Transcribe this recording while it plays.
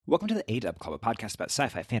Welcome to the A-Dub Club, a podcast about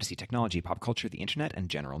sci-fi, fantasy, technology, pop culture, the internet, and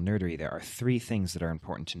general nerdery. There are three things that are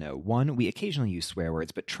important to know. One, we occasionally use swear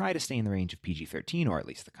words, but try to stay in the range of PG-13, or at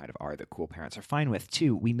least the kind of R that cool parents are fine with.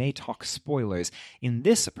 Two, we may talk spoilers. In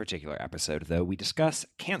this particular episode, though, we discuss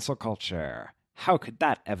cancel culture. How could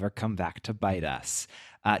that ever come back to bite us?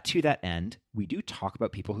 To that end, we do talk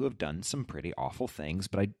about people who have done some pretty awful things,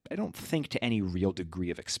 but I don't think to any real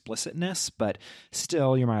degree of explicitness, but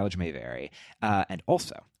still, your mileage may vary. And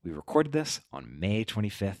also, we recorded this on May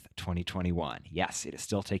 25th, 2021. Yes, it is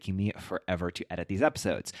still taking me forever to edit these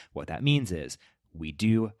episodes. What that means is we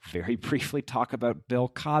do very briefly talk about Bill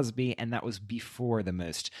Cosby, and that was before the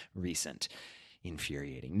most recent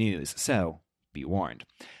infuriating news. So, be warned.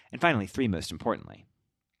 And finally, three, most importantly,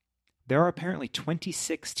 there are apparently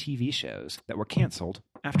 26 TV shows that were canceled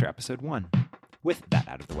after episode 1. With that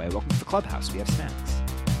out of the way, welcome to the Clubhouse. We have snacks.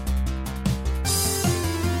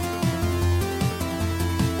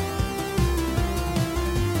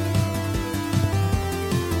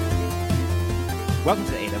 Welcome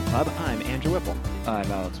to the A-Dub Club. I'm Andrew Whipple.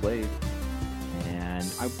 I'm Alex Wade. And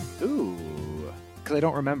because I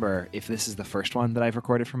don't remember if this is the first one that I've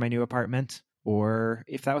recorded from my new apartment or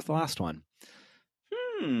if that was the last one.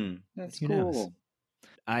 That's Who cool. knows?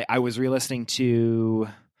 I was re-listening to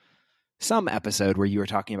some episode where you were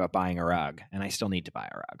talking about buying a rug, and I still need to buy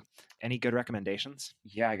a rug. Any good recommendations?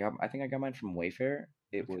 Yeah, I think I got mine from Wayfair.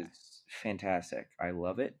 It Okay. was fantastic. I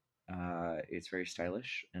love it. It's very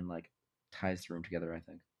stylish and like ties the room together, I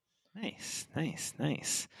think.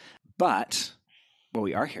 Nice. But what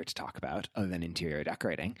we are here to talk about, other than interior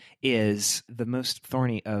decorating, is the most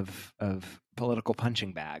thorny of political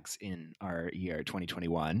punching bags in our year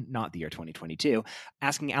 2021, not the year 2022,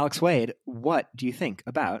 asking Alex Wade, what do you think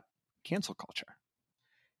about cancel culture?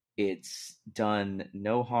 It's done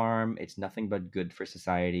no harm. It's nothing but good for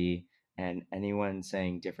society. And anyone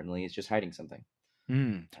saying differently is just hiding something.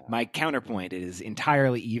 My counterpoint is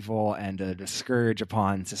entirely evil and a scourge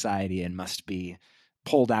upon society and must be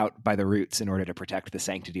pulled out by the roots in order to protect the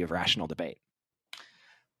sanctity of rational debate.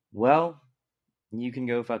 Well, you can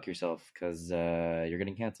go fuck yourself because you're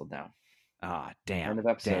getting canceled now. Ah, damn. End of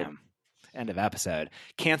episode. Damn. End of episode.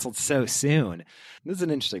 Canceled so soon. This is an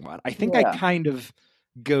interesting one. I think Yeah. I kind of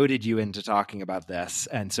goaded you into talking about this,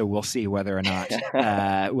 and so we'll see whether or not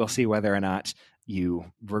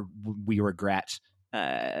we regret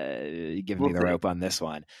giving me the rope on this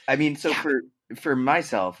one. I mean, so Yeah. for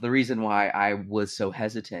myself, the reason why I was so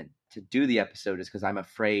hesitant to do the episode is because I'm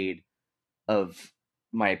afraid of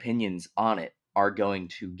my opinions on it are going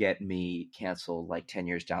to get me canceled like 10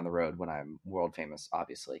 years down the road when I'm world famous,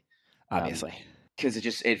 obviously.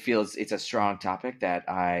 Because it feels it's a strong topic that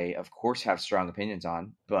I, of course, have strong opinions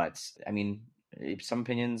on. But I mean, some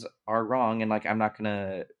opinions are wrong, and like I'm not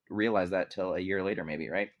gonna realize that till a year later, maybe,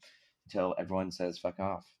 right? Till everyone says "fuck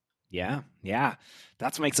off." Yeah.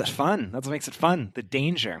 That's what makes it fun. The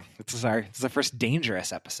danger. This is our first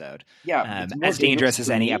dangerous episode. Yeah, it's more as dangerous as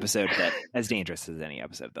for any me. episode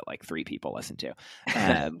that like 3 people listen to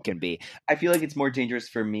can be. I feel like it's more dangerous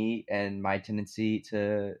for me and my tendency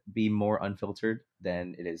to be more unfiltered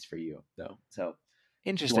than it is for you, though. So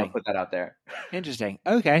just want Interesting. to put that out there. Interesting.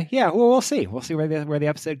 Okay. Yeah. Well, we'll see. We'll see where the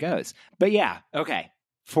episode goes. But yeah. Okay.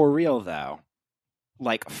 For real though,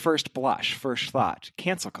 like first blush, first thought,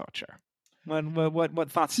 cancel culture. What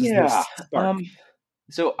thoughts does this spark?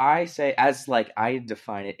 So I say, as like I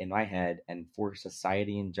define it in my head, and for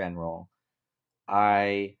society in general,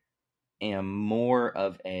 I am more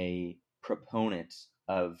of a proponent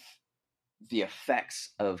of the effects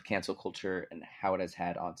of cancel culture and how it has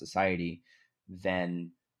had on society than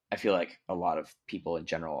I feel like a lot of people in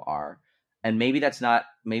general are. And maybe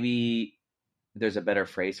there's a better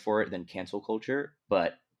phrase for it than cancel culture,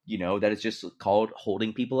 but that is just called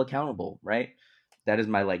holding people accountable, right? That is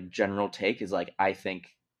my like general take, is like I think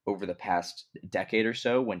over the past decade or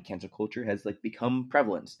so, when cancel culture has like become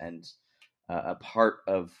prevalent and a part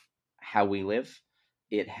of how we live,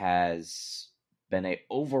 it has been a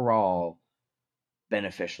overall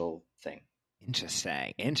beneficial thing.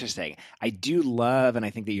 Interesting. I do love, and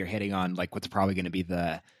I think that you're hitting on like what's probably going to be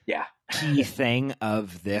the key thing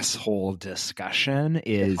of this whole discussion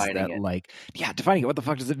is defining it. What the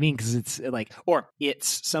fuck does it mean? Because it's like, or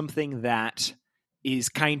it's something that is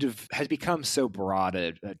kind of has become so broad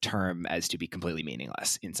a term as to be completely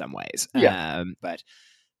meaningless in some ways. But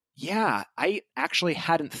yeah, I actually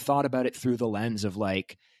hadn't thought about it through the lens of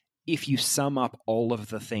like, if you sum up all of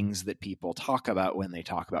the things that people talk about when they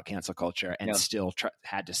talk about cancel culture and still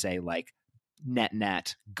had to say like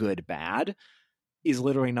net, good, bad, is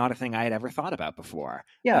literally not a thing I had ever thought about before.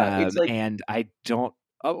 Yeah, it's like, and I don't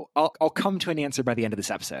I'll come to an answer by the end of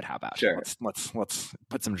this episode. How about Sure. let's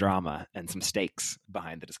put some drama and some stakes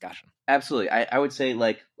behind the discussion. Absolutely. I would say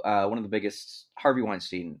like one of the biggest, Harvey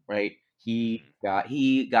Weinstein, right? He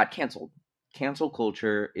got canceled. Cancel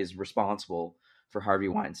culture is responsible for Harvey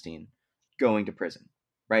Weinstein going to prison,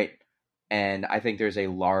 right? And I think there's a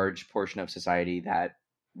large portion of society that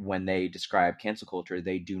when they describe cancel culture,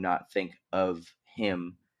 they do not think of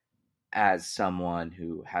him as someone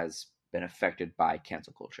who has been affected by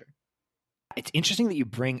cancel culture. It's interesting that you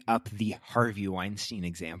bring up the Harvey Weinstein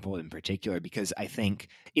example in particular, because I think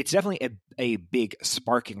it's definitely a big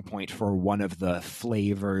sparking point for one of the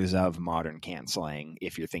flavors of modern canceling,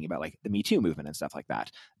 if you're thinking about like the Me Too movement and stuff like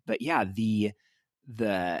that. But yeah,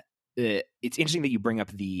 it's interesting that you bring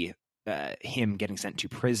up the him getting sent to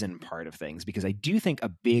prison part of things, because I do think a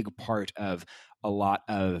big part of a lot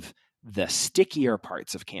of the stickier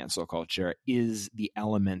parts of cancel culture is the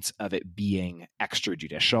elements of it being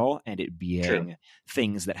extrajudicial and it being True.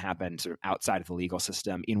 things that happen sort of outside of the legal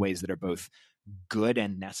system in ways that are both good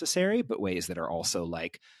and necessary, but ways that are also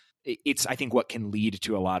like, it's, I think, what can lead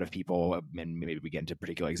to a lot of people, and maybe we get into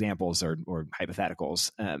particular examples or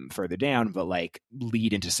hypotheticals further down, but like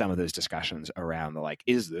lead into some of those discussions around the like,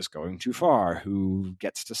 is this going too far? Who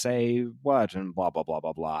gets to say what? And blah, blah, blah,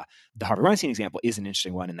 blah, blah. The Harvey Weinstein example is an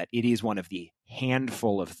interesting one in that it is one of the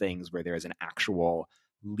handful of things where there is an actual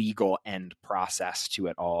legal end process to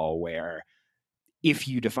it all, where if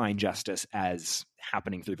you define justice as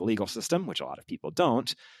happening through the legal system, which a lot of people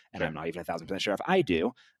don't, and Sure. I'm not even 1,000% sure if I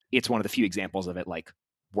do, it's one of the few examples of it like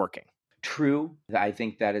working. True. I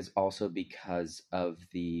think that is also because of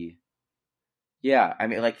the, yeah, I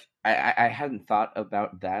mean, like, I hadn't thought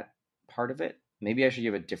about that part of it. Maybe I should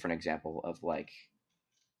give a different example of like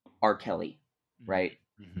R. Kelly, right?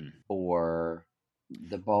 Mm-hmm. Or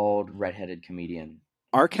the bald redheaded comedian.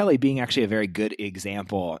 R. Kelly being actually a very good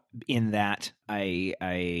example in that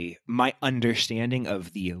my understanding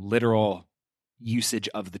of the literal usage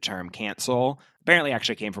of the term cancel apparently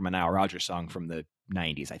actually came from a Nile Rodgers song from the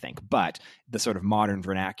 90s, I think. But the sort of modern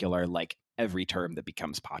vernacular, like every term that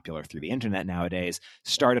becomes popular through the internet nowadays,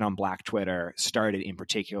 started on Black Twitter, started in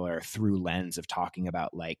particular through lens of talking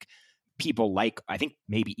about like people like, I think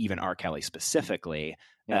maybe even R. Kelly specifically,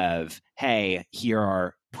 of, hey, here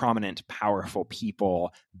are prominent, powerful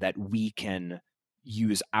people that we can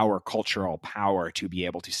use our cultural power to be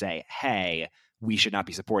able to say, hey, we should not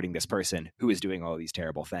be supporting this person who is doing all of these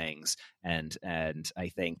terrible things. And I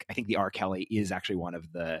think the R. Kelly is actually one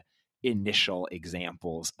of the initial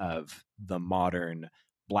examples of the modern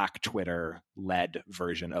Black Twitter led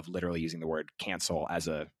version of literally using the word cancel as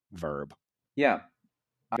a verb. Yeah.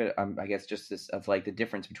 I guess just this of like the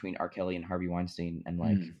difference between R. Kelly and Harvey Weinstein, and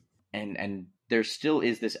like, and there still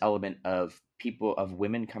is this element of people, of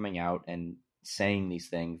women coming out and saying these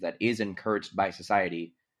things that is encouraged by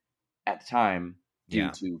society at the time due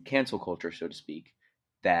to cancel culture, so to speak,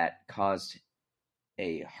 that caused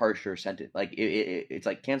a harsher sentence. Like it's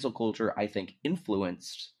like cancel culture, I think,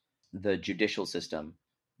 influenced the judicial system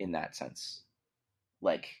in that sense.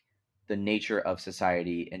 Like the nature of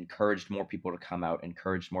society encouraged more people to come out,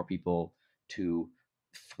 encouraged more people to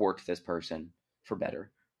thwart this person for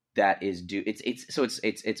better. That is due.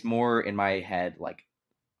 It's more in my head like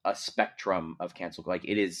a spectrum of cancel. Like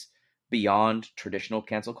it is beyond traditional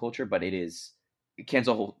cancel culture, but it is,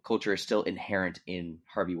 cancel culture is still inherent in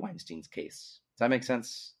Harvey Weinstein's case. Does that make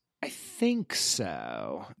sense? I think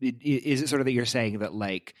so. Is it sort of that you're saying that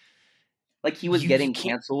like he was getting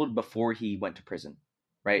canceled before he went to prison,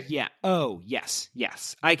 right? Yeah. Oh, yes.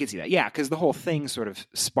 I could see that. Yeah, because the whole thing sort of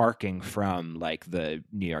sparking from like the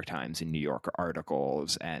New York Times and New Yorker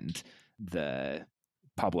articles and the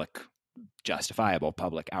justifiable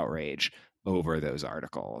public outrage over those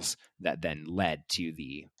articles that then led to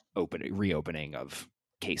the reopening of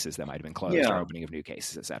cases that might have been closed, or opening of new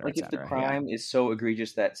cases, et cetera, like et cetera. If the crime is so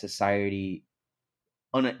egregious that society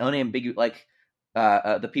unambiguous, like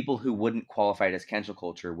the people who wouldn't qualify it as cancel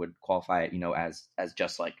culture would qualify it, as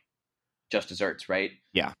just desserts, right?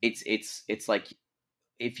 Yeah. It's like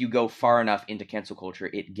if you go far enough into cancel culture,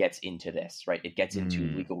 it gets into this, right? It gets into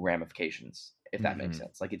legal ramifications, if that makes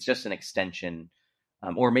sense. Like it's just an extension,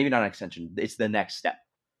 or maybe not an extension. It's the next step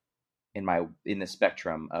in the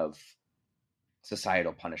spectrum of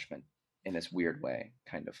societal punishment in this weird way,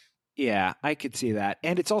 kind of. Yeah, I could see that.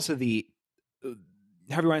 And it's also Harvey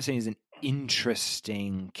Weinstein is an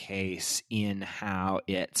interesting case in how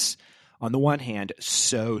it's, on the one hand,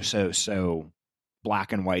 so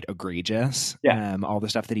black and white egregious. Yeah. All the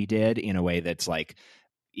stuff that he did in a way that's like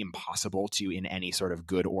impossible to, in any sort of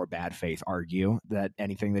good or bad faith, argue that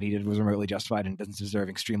anything that he did was remotely justified and doesn't deserve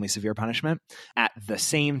extremely severe punishment. At the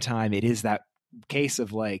same time, it is that case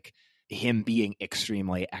of like him being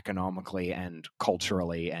extremely economically and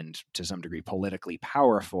culturally and to some degree politically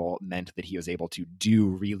powerful meant that he was able to do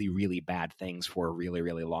really, really bad things for a really,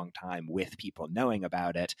 really long time with people knowing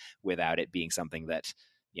about it without it being something that,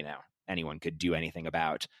 you know, anyone could do anything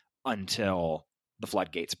about until the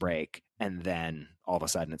floodgates break. And then all of a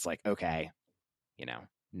sudden it's like, okay, you know,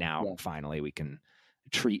 now finally we can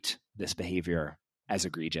treat this behavior as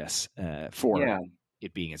egregious for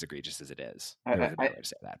it being as egregious as it is. There is a better way to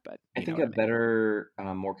say that, but I think a better,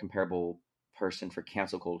 more comparable person for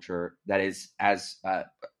cancel culture that is as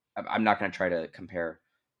I'm not going to try to compare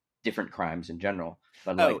different crimes in general,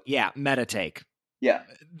 but meta take. Yeah,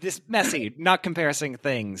 this messy, not comparing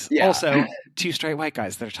things. Yeah. Also, two straight white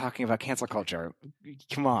guys that are talking about cancel culture.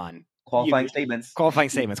 Come on. Qualifying statements.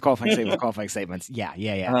 Yeah.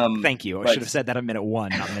 Thank you. I should have said that at minute 1,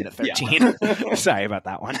 not minute 13. Sorry about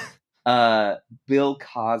that one. Bill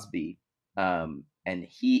Cosby, and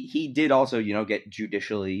he did also, you know, get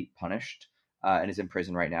judicially punished and is in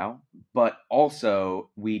prison right now. But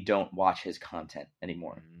also, we don't watch his content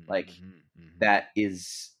anymore. Like that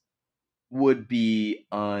would be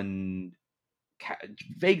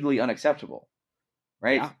vaguely unacceptable,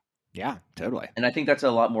 right? Yeah, totally. And I think that's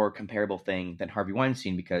a lot more comparable thing than Harvey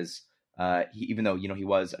Weinstein because even though, you know, he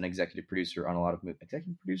was an executive producer on a lot of movies.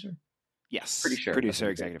 Executive producer? Yes. Pretty sure. Producer,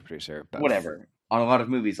 executive producer. Both. Whatever. On a lot of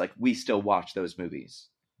movies, like, we still watch those movies.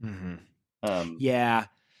 Mm-hmm. Yeah,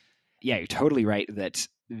 you're totally right that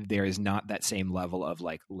there is not that same level of,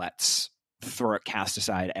 like, let's cast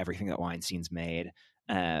aside everything that Weinstein's made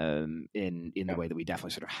in the way that we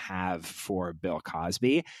definitely sort of have for Bill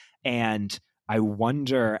Cosby. And I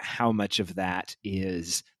wonder how much of that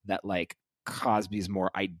is that, like, Cosby's more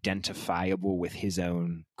identifiable with his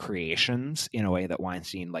own creations in a way that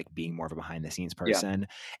Weinstein, like, being more of a behind the scenes person.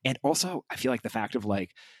 And also I feel like the fact of,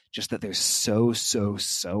 like, just that there's so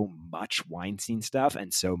much Weinstein stuff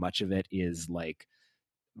and so much of it is, like,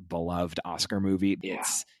 beloved Oscar movie.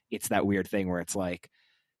 It's that weird thing where it's like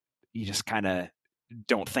you just kind of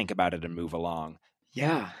don't think about it and move along.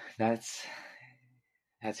 Yeah, that's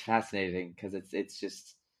fascinating because it's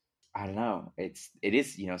just, I don't know. It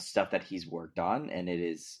is, you know, stuff that he's worked on, and it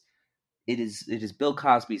is Bill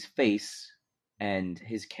Cosby's face and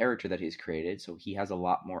his character that he's created. So he has a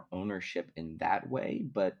lot more ownership in that way.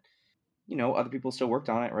 But, you know, other people still worked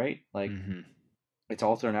on it, right? Like, it's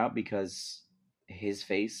all thrown out because his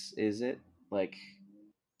face is it. Like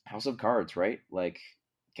House of Cards, right? Like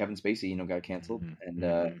Kevin Spacey, you know, got canceled,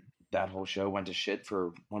 and that whole show went to shit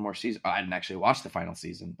for one more season. I didn't actually watch the final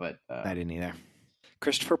season, but I didn't either.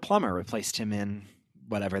 Christopher Plummer replaced him in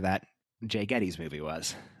whatever that Jay Getty's movie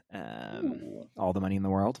was. All the Money in the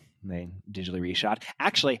World. They digitally reshot.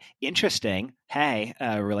 Actually, interesting. Hey,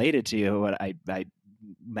 related to what I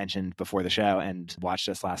mentioned before the show and watched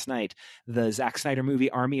this last night, the Zack Snyder movie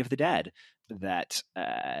Army of the Dead, that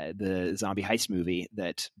the zombie heist movie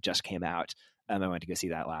that just came out. I went to go see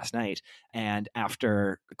that last night. And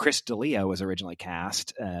after Chris D'Elia was originally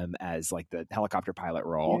cast as, like, the helicopter pilot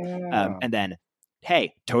role, and then,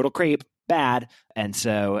 hey, total creep, bad. And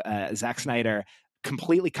so Zack Snyder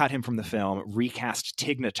completely cut him from the film, recast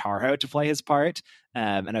Tig Notaro to play his part.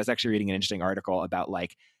 And I was actually reading an interesting article about,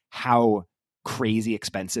 like, how crazy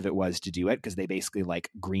expensive it was to do it, because they basically,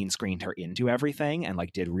 like, green screened her into everything and,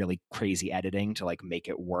 like, did really crazy editing to, like, make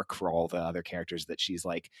it work for all the other characters that she's,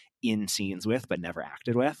 like, in scenes with but never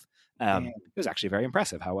acted with. It was actually very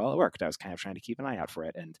impressive how well it worked. I was kind of trying to keep an eye out for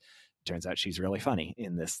it, and it turns out she's really funny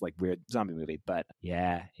in this, like, weird zombie movie. But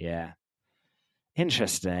yeah,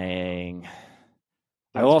 interesting.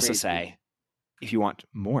 I will also say, if you want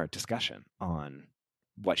more discussion on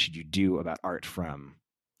what should you do about art from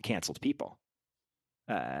canceled people,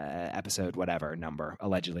 episode whatever number,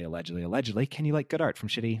 allegedly, can you like good art from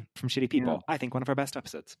shitty people? I think one of our best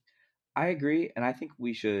episodes. I agree, and I think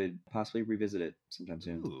we should possibly revisit it sometime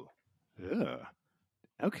soon. Ooh.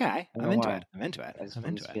 Okay, I'm into it.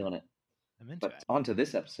 I'm just feeling it. But on to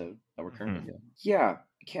this episode that we're currently doing. Yeah,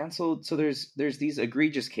 canceled. So there's these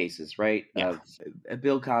egregious cases, right? Yeah. Of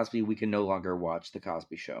Bill Cosby, we can no longer watch The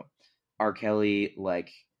Cosby Show. R. Kelly,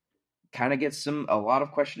 like, kind of gets a lot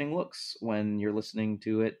of questioning looks when you're listening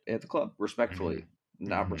to it at the club, respectfully.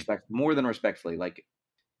 Not more than respectfully, like,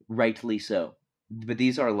 rightly so. But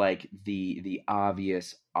these are, like, the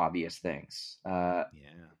obvious things.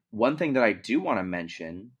 One thing that I do want to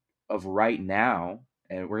mention of right now,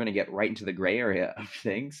 and we're going to get right into the gray area of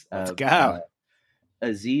things. Let's go.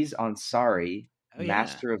 Aziz Ansari,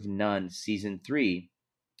 Master of None, Season 3,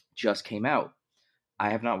 just came out. I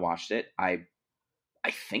have not watched it. I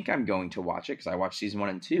think I'm going to watch it because I watched season 1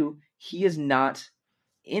 and 2. He is not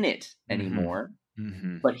in it anymore,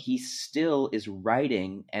 but he still is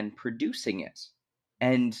writing and producing it.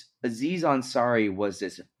 And Aziz Ansari was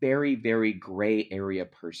this very, very gray area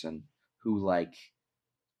person who like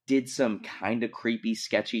did some kind of creepy,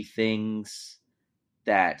 sketchy things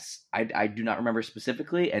that I do not remember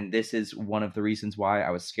specifically. And this is one of the reasons why I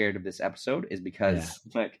was scared of this episode, is because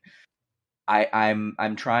like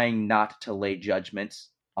I'm trying not to lay judgment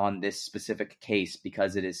on this specific case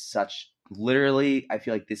because it is such literally, I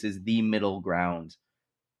feel like this is the middle ground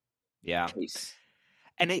case.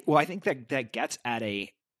 And I think that gets at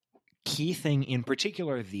a key thing in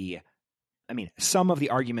particular. Some of the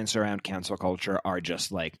arguments around cancel culture are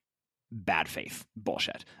just like bad faith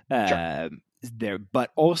bullshit.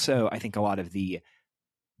 But also I think a lot of the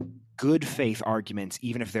good faith arguments,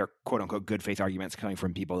 even if they're quote unquote good faith arguments coming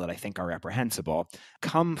from people that I think are reprehensible,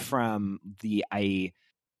 come from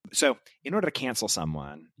so in order to cancel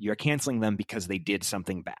someone, you're canceling them because they did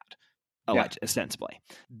something bad. Ostensibly,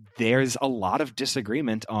 there's a lot of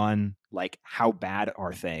disagreement on like how bad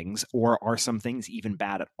are things, or are some things even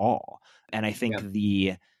bad at all. And I think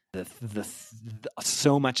the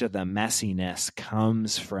so much of the messiness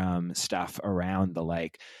comes from stuff around the,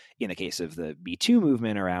 like in the case of the Me Too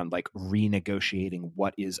movement, around like renegotiating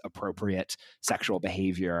what is appropriate sexual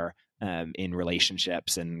behavior in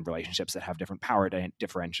relationships, and relationships that have different power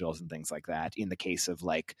differentials and things like that. In the case of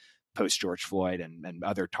like post George Floyd and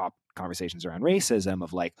other top conversations around racism,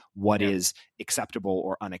 of like what is acceptable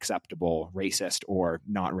or unacceptable racist or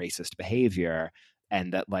not racist behavior,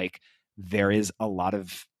 and that like there is a lot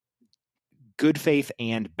of good faith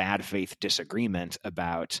and bad faith disagreement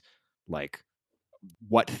about like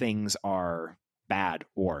what things are bad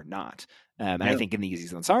or not. And I think in the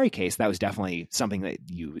Aziz Ansari case, that was definitely something that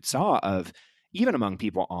you saw of, even among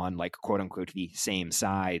people on like quote unquote the same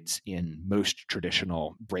sides in most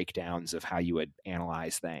traditional breakdowns of how you would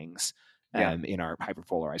analyze things in our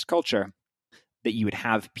hyperpolarized culture, that you would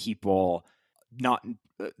have people not,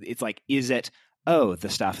 it's like, is it, the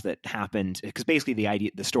stuff that happened, because basically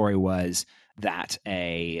the story was that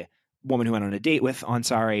a woman who went on a date with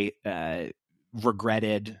Ansari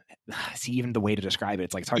regretted, see, even the way to describe it,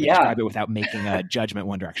 it's like it's hard to describe it without making a judgment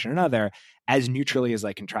one direction or another, as neutrally as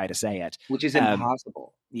I can try to say it, which is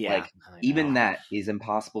impossible. Like even that is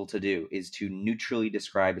impossible to do, is to neutrally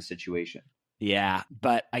describe a situation.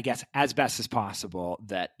 But I guess as best as possible,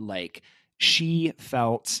 that like she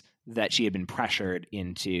felt that she had been pressured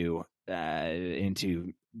into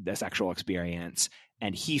the sexual experience,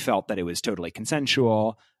 and he felt that it was totally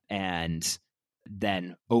consensual, and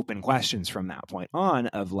then open questions from that point on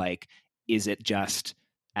of like, is it just,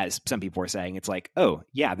 as some people were saying, it's like, oh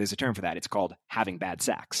yeah, there's a term for that, it's called having bad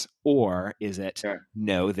sex, or is it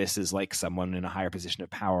no, this is like someone in a higher position of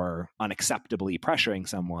power unacceptably pressuring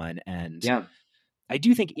someone. And I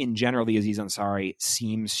do think in general the Aziz Ansari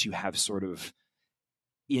seems to have sort of,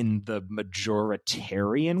 in the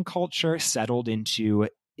majoritarian culture, settled into,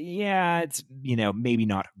 it's, maybe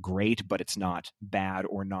not great, but it's not bad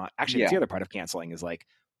or not. Actually, that's the other part of canceling, is like,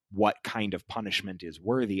 what kind of punishment is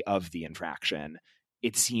worthy of the infraction.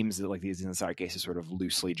 It seems that like the Aziz Ansari case is sort of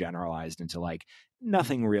loosely generalized into like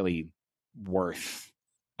nothing really worth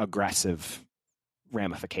aggressive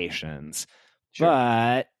ramifications.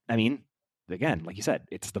 But I mean, again, like you said,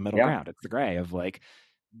 it's the middle ground. It's the gray of like,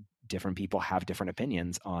 different people have different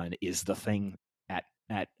opinions on, is the thing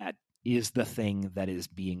is the thing that is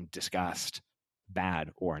being discussed bad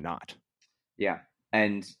or not.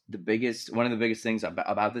 And one of the biggest things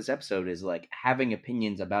about this episode is like, having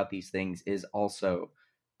opinions about these things is also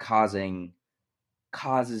causes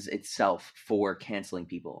itself for canceling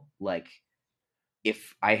people. Like,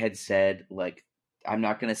 if I had said, like, I'm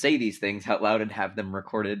not going to say these things out loud and have them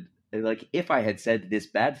recorded, like if I had said this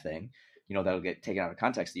bad thing, that'll get taken out of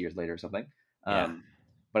context years later or something. But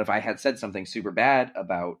if I had said something super bad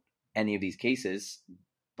about any of these cases,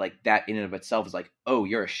 like that in and of itself is like, oh,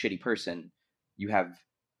 you're a shitty person. You have,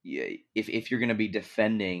 if you're going to be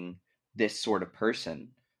defending this sort of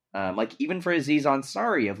person, like even for Aziz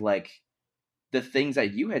Ansari, of like the things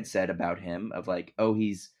that you had said about him, of like, oh,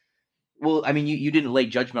 you didn't lay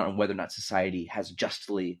judgment on whether or not society has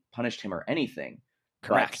justly punished him or anything.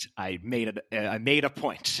 Correct. But I made a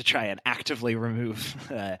point to try and actively remove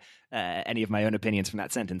any of my own opinions from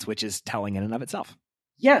that sentence, which is telling in and of itself.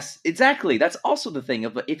 Yes, exactly. That's also the thing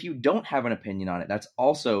of, if you don't have an opinion on it, that's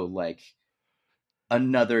also like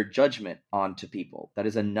another judgment onto people. That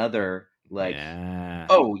is another like,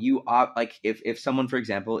 oh, you like if someone, for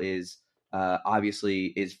example, is obviously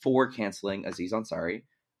is for canceling Aziz Ansari,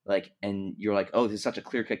 like, and you're like, oh, this is such a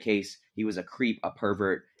clear cut case. He was a creep, a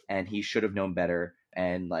pervert, and he should have known better,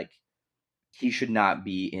 and like he should not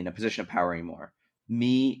be in a position of power anymore.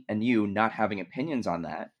 Me and you not having opinions on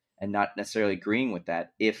that and not necessarily agreeing with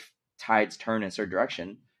that, if tides turn in a certain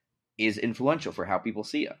direction, is influential for how people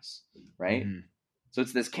see us, right? Mm-hmm. So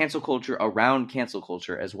it's this cancel culture around cancel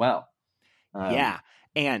culture as well. Yeah.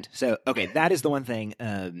 And so, okay, that is the one thing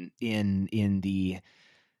in the,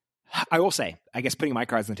 I will say, I guess putting my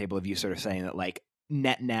cards on the table of you sort of saying that like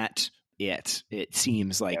net, it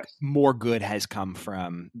seems like Yes. more good has come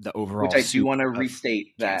from the overall. Which I do want to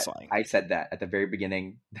restate that canceling. I said that at the very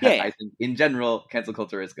beginning. That yeah. I think in general, cancel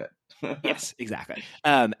culture is good. Yes, exactly.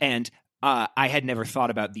 And I had never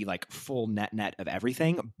thought about the like full net of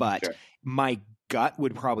everything, but sure. My gut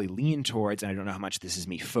would probably lean towards, and I don't know how much this is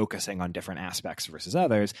me focusing on different aspects versus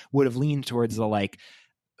others, would have leaned towards the like,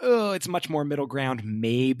 oh, it's much more middle ground,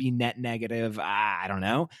 maybe net negative. I don't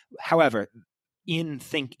know. However, in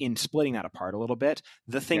splitting that apart a little bit,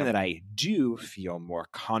 the thing that I do feel more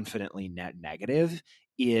confidently net negative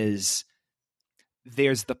is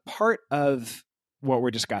there's the part of what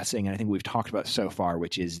we're discussing, and I think we've talked about so far,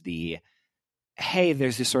 which is the, hey,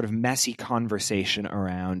 there's this sort of messy conversation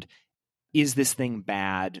around, is this thing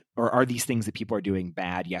bad, or are these things that people are doing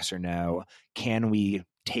bad, yes or no? Can we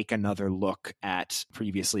take another look at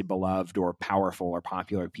previously beloved or powerful or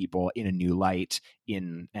popular people in a new light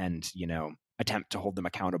and, you know, attempt to hold them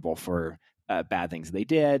accountable for bad things they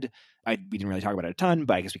did? We didn't really talk about it a ton,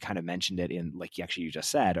 but I guess we kind of mentioned it in, like, actually you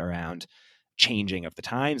just said, around changing of the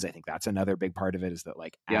times. I think that's another big part of it, is that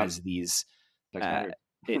like as these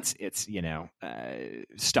it's you know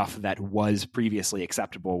stuff that was previously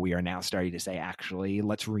acceptable, we are now starting to say, actually,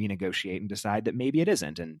 let's renegotiate and decide that maybe it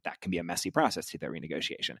isn't, and that can be a messy process to that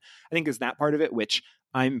renegotiation. I think is that part of it, which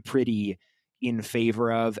I'm pretty in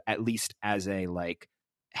favor of, at least as a like,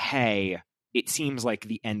 hey, it seems like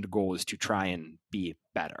the end goal is to try and be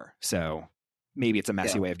better, so maybe it's a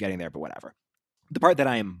messy way of getting there, but whatever. The part that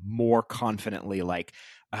I am more confidently like,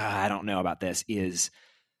 I don't know about this, is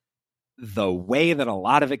the way that a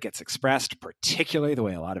lot of it gets expressed, particularly the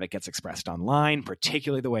way a lot of it gets expressed online,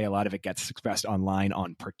 particularly the way a lot of it gets expressed online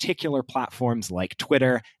on particular platforms like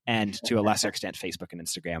Twitter and to a lesser extent Facebook and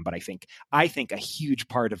Instagram. But I think a huge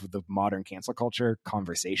part of the modern cancel culture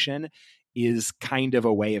conversation is kind of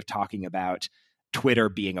a way of talking about Twitter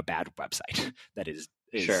being a bad website that is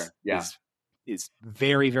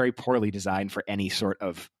very, very poorly designed for any sort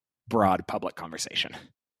of broad public conversation.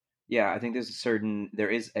 Yeah, I think there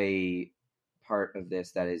is a part of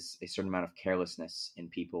this that is a certain amount of carelessness in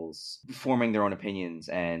people's forming their own opinions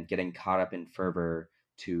and getting caught up in fervor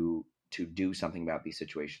to do something about these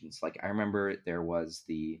situations. Like, I remember there's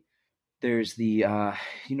the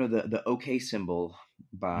the OK symbol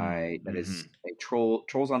that is a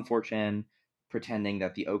trolls on 4chan pretending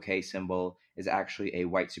that the OK symbol is actually a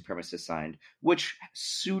white supremacist sign, which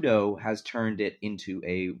pseudo has turned it into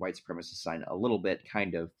a white supremacist sign a little bit,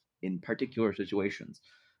 kind of, in particular situations.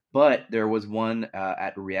 But there was one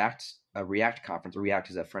at a React conference. React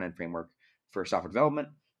is a front-end framework for software development.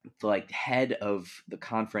 The head of the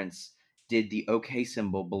conference did the OK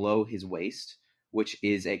symbol below his waist, which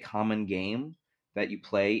is a common game that you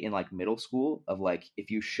play in middle school of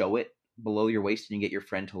if you show it below your waist and you get your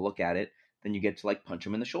friend to look at it, then you get to punch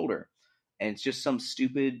him in the shoulder. And it's just some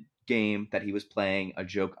stupid game that he was playing, a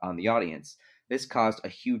joke on the audience. This caused a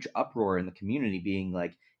huge uproar in the community, being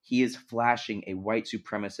he is flashing a white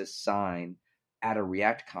supremacist sign at a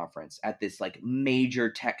React conference, at this major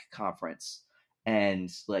tech conference. And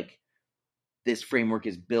this framework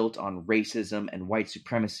is built on racism and white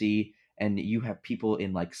supremacy. And you have people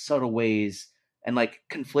in subtle ways and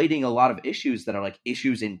conflating a lot of issues that are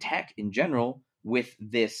issues in tech in general with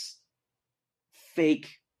this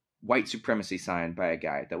fake white supremacy sign by a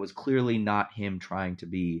guy that was clearly not him trying to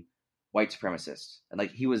be white supremacist. And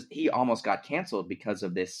he almost got canceled because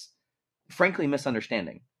of this, frankly,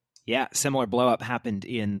 misunderstanding. Yeah, similar blow up happened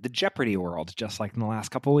in the Jeopardy world just in the last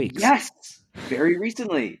couple weeks. Yes, very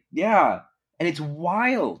recently. Yeah. And it's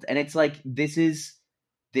wild. And it's this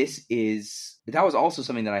is that was also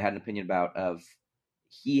something that I had an opinion about. Of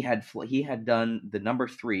he had done the number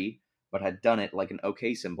 3, but had done it like an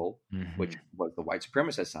OK symbol, which was the white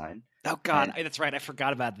supremacist sign. Oh God, that's right. I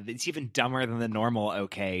forgot about that. It's even dumber than the normal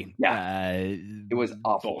OK. Yeah, it was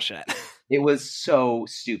awful. Bullshit. It was so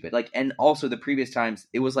stupid. And also the previous times,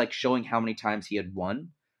 it was showing how many times he had won.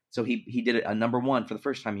 So he did a number 1 for the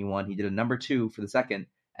first time he won. He did a number 2 for the second,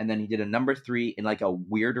 and then he did a number 3 in a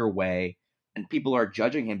weirder way. And people are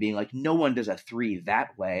judging him, being no one does a 3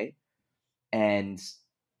 that way. And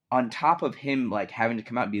on top of him like having to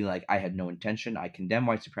come out and be like, I had no intention, I condemn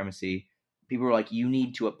white supremacy, people were like, you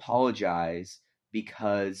need to apologize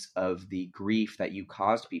because of the grief that you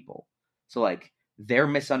caused people. So like their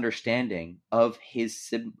misunderstanding of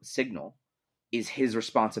his signal is his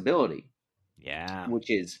responsibility. Yeah. Which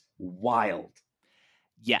is wild.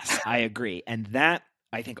 Yes, I agree. And that,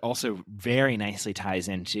 I think, also very nicely ties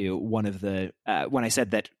into one of the, when I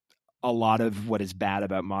said that a lot of what is bad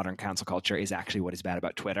about modern cancel culture is actually what is bad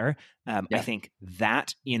about Twitter. I think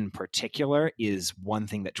that in particular is one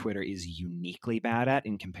thing that Twitter is uniquely bad at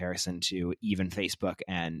in comparison to even Facebook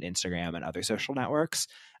and Instagram and other social networks,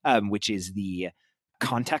 which is the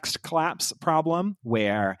context collapse problem,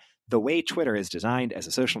 where the way Twitter is designed as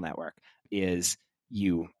a social network is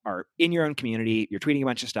you are in your own community, you're tweeting a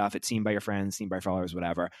bunch of stuff, it's seen by your friends, seen by followers,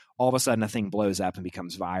 whatever. All of a sudden a thing blows up and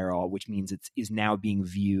becomes viral, which means it is now being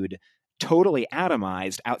viewed totally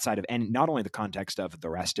atomized outside of any, not only the context of the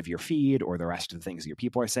rest of your feed or the rest of the things that your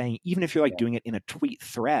people are saying, even if you're like doing it in a tweet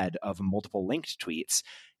thread of multiple linked tweets,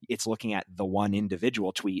 it's looking at the one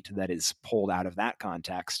individual tweet that is pulled out of that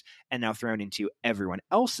context and now thrown into everyone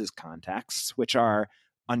else's contexts, which are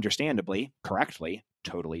understandably, correctly,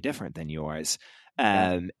 totally different than yours.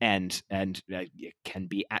 And it can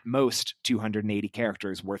be at most 280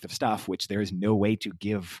 characters worth of stuff, which there is no way to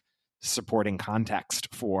give supporting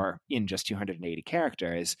context for in just 280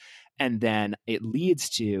 characters. And then it leads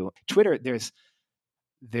to Twitter. There's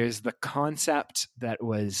the concept that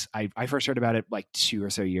was, I first heard about it like 2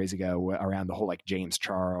 or so years ago around the whole like James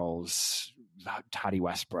Charles, Toddy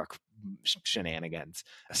Westbrook shenanigans.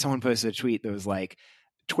 Someone posted a tweet that was like,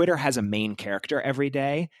 Twitter has a main character every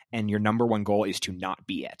day, and your number one goal is to not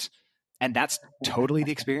be it. And that's totally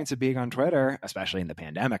the experience of being on Twitter, especially in the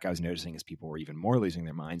pandemic. I was noticing as people were even more losing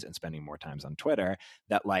their minds and spending more times on Twitter,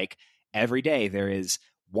 that like every day there is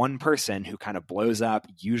one person who kind of blows up,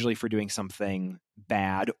 usually for doing something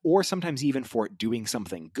bad or sometimes even for doing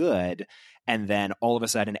something good. And then all of a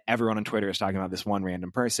sudden, everyone on Twitter is talking about this one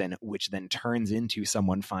random person, which then turns into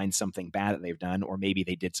someone finds something bad that they've done, or maybe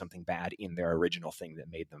they did something bad in their original thing that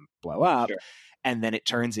made them blow up. Sure. And then it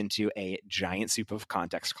turns into a giant soup of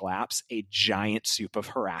context collapse, a giant soup of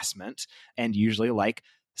harassment, and usually like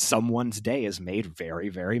someone's day is made very,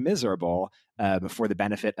 very miserable for the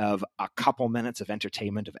benefit of a couple minutes of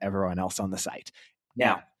entertainment of everyone else on the site. Yeah.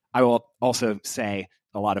 Now, I will also say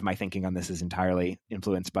a lot of my thinking on this is entirely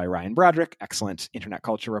influenced by Ryan Broderick, excellent internet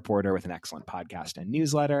culture reporter with an excellent podcast and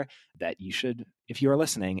newsletter that you should, if you are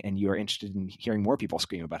listening and you are interested in hearing more people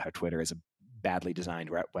scream about how Twitter is a badly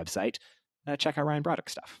designed website, check out Ryan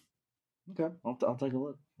Broderick's stuff. Okay, I'll take a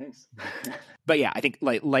look. Thanks. But yeah, I think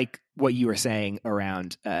like what you were saying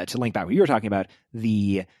around, to link back what you were talking about,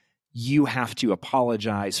 you have to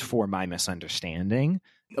apologize for my misunderstanding.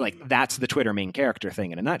 Like that's the Twitter main character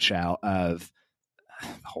thing in a nutshell of the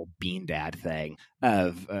whole Bean Dad thing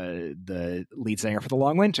of the lead singer for the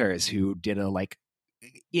Long Winters, who did a like,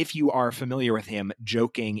 if you are familiar with him,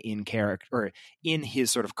 joking in character or in his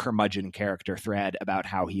sort of curmudgeon character thread about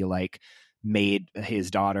how he like made his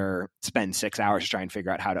daughter spend 6 hours to try and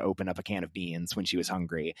figure out how to open up a can of beans when she was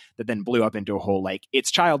hungry, that then blew up into a whole like it's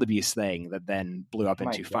child abuse thing that then blew up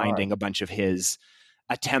into finding a bunch of his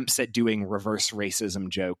attempts at doing reverse racism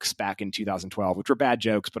jokes back in 2012, which were bad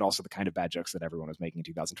jokes, but also the kind of bad jokes that everyone was making in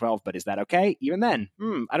 2012. But is that okay? Even then,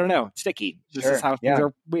 I don't know. It's sticky. This is how things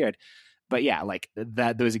are weird. But yeah, like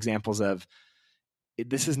that, those examples of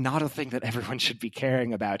this is not a thing that everyone should be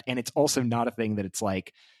caring about. And it's also not a thing that it's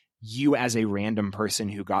like you as a random person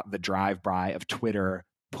who got the drive-by of Twitter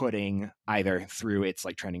putting either through its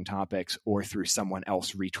like trending topics or through someone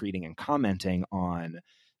else retweeting and commenting on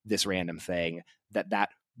this random thing that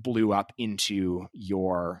blew up into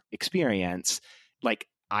your experience. Like,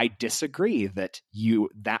 I disagree that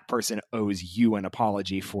that person owes you an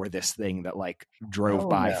apology for this thing that like drove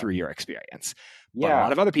by through your experience. Yeah. But a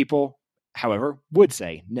lot of other people, however, would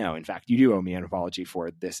say, no, in fact, you do owe me an apology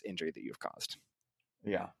for this injury that you've caused.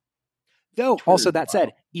 Yeah. Though also that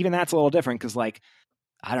said, even that's a little different because like,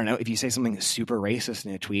 I don't know, if you say something super racist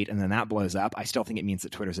in a tweet and then that blows up, I still think it means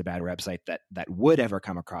that Twitter's a bad website that would ever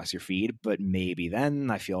come across your feed, but maybe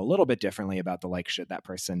then I feel a little bit differently about the like, should that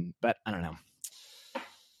person, but I don't know.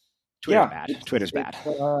 Twitter's bad. Twitter's bad.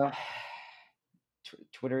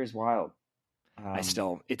 Twitter is wild. It's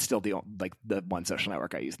still the one social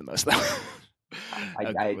network I use the most though.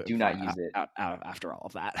 I do not use it after all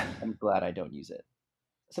of that. I'm glad I don't use it.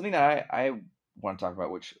 Something that I want to talk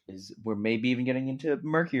about, which is we're maybe even getting into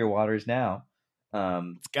murkier waters now.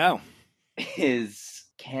 Let's go. Is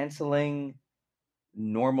canceling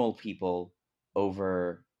normal people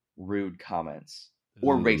over rude comments.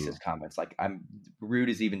 or Ooh. racist comments. Like I'm rude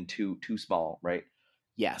is even too small, right?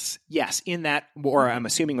 Yes. In that, or I'm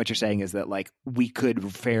assuming what you're saying is that like we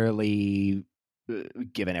could fairly,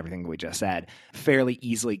 given everything we just said, fairly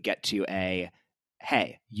easily get to a,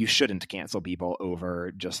 hey, you shouldn't cancel people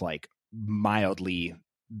over just like mildly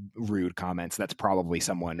rude comments. That's probably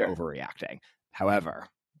someone Sure. overreacting. However,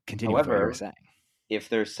 continue with what you were However, saying. if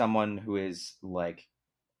there's someone who is like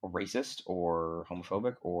racist or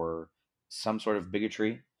homophobic or some sort of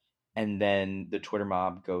bigotry, and then the Twitter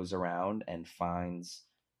mob goes around and finds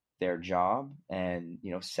their job and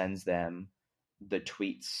sends them the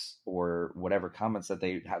tweets or whatever comments that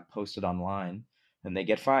they have posted online, and they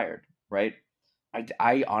get fired, right?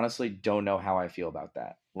 I honestly don't know how I feel about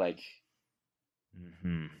that. Like,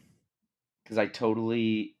 Mm-hmm. because I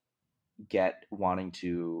totally get wanting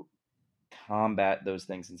to combat those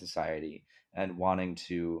things in society and wanting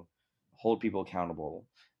to hold people accountable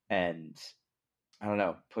and I don't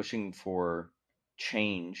know, pushing for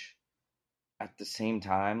change at the same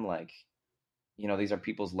time. Like, these are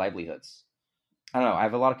people's livelihoods. I don't know. I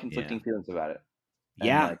have a lot of Yeah. conflicting feelings about it. And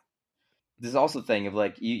Yeah. like, this is also the thing of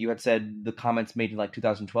like, you had said the comments made in like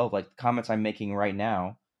 2012, like the comments I'm making right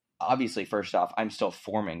now, obviously, first off, I'm still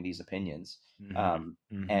forming these opinions. Mm-hmm. Um,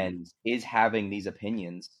 Mm-hmm. and is having these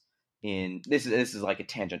opinions in this is like a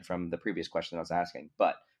tangent from the previous question I was asking,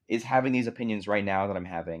 but is having these opinions right now that I'm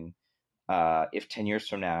having, if 10 years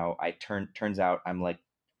from now turns out I'm like,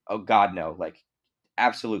 oh God, no, like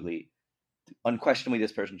absolutely, unquestionably,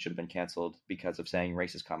 this person should have been canceled because of saying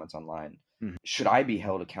racist comments online. Mm-hmm. Should I be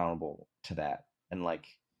held accountable to that? And like,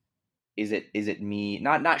 is it me?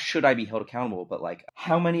 Not should I be held accountable, but like,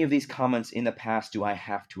 how many of these comments in the past do I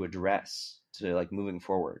have to address to like moving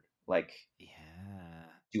forward? Like, Yeah.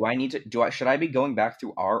 do I need to should I be going back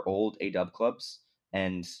through our old AW clubs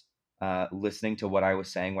and listening to what I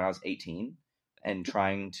was saying when I was 18 and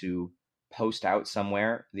trying to post out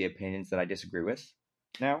somewhere the opinions that I disagree with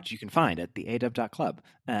now? Which you can find at the aw.club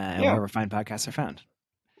and Yeah. wherever fine podcasts are found.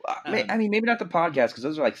 I mean, maybe not the podcast because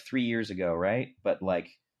those are like 3 years ago, right? But like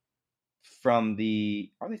from are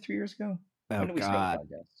they 3 years ago? Oh When did we start the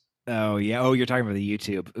God. podcast? Oh yeah. Oh, you're talking about the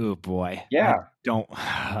YouTube. Oh boy. I Yeah, don't.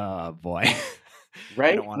 Oh boy. I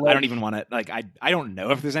right. don't want. I don't Like, even want to. Like. I don't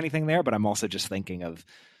know if there's anything there, but I'm also just thinking of.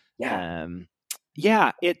 yeah,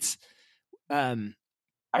 Yeah. It's. Um.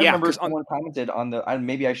 I Yeah. remember Because on. someone commented on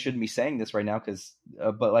maybe I shouldn't be saying this right now because,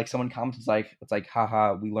 but like someone commented like, it's like,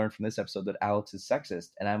 haha, we learned from this episode that Alex is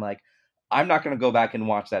sexist, and I'm like, I'm not going to go back and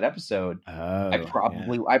watch that episode. Oh yeah.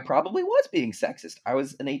 I probably was being sexist. I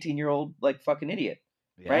was an 18-year-old like fucking idiot,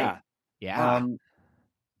 right? Yeah. Yeah. Um,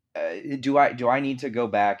 do I need to go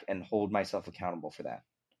back and hold myself accountable for that?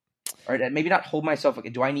 Or maybe not hold myself.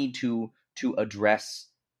 Do I need to address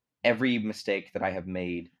every mistake that I have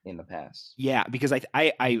made in the past? Yeah. Because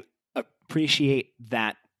I appreciate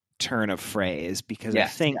that turn of phrase because I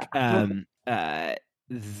Yes. think Yeah.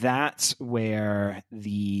 that's where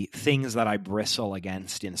the things that I bristle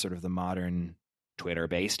against in sort of the modern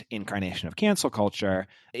Twitter-based incarnation of cancel culture,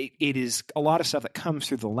 it is a lot of stuff that comes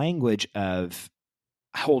through the language of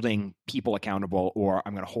holding people accountable, or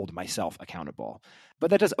I'm going to hold myself accountable. But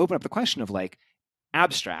that does open up the question of like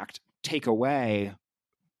abstract, take away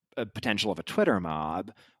a potential of a Twitter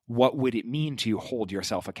mob. What would it mean to hold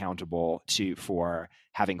yourself accountable for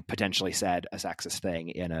having potentially said a sexist thing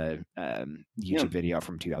in a YouTube video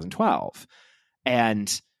from 2012?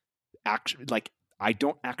 And actually, like, I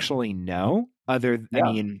don't actually know. I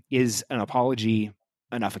mean, is an apology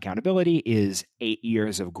enough accountability? Is 8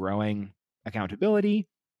 years of growing accountability?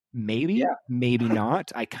 Maybe, Yeah. maybe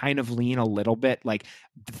not. I kind of lean a little bit, like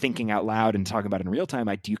thinking out loud and talking about it in real time.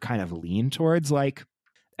 I do kind of lean towards like,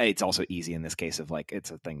 it's also easy in this case of like, it's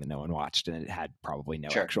a thing that no one watched and it had probably no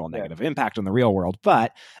Sure. actual Yeah. negative impact on the real world.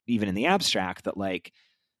 But even in the abstract, that like,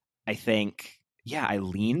 I think, yeah, I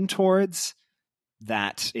lean towards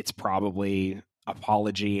that it's probably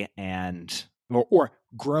apology and or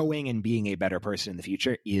growing and being a better person in the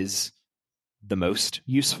future is the most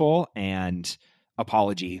useful, and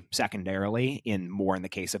apology secondarily, in the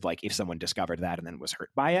case of like if someone discovered that and then was hurt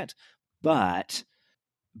by it. But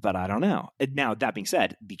I don't know. Now, that being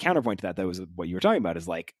said, the counterpoint to that, though, is what you were talking about is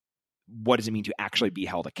like, what does it mean to actually be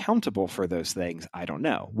held accountable for those things? I don't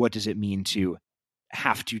know. What does it mean to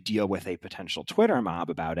have to deal with a potential Twitter mob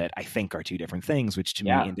about it? I think are two different things, which to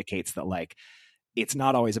me indicates that like it's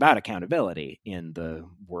not always about accountability in the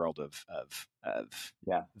world of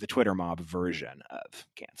the Twitter mob version of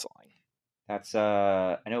canceling. That's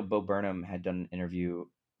I know Bo Burnham had done an interview,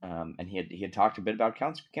 and he had talked a bit about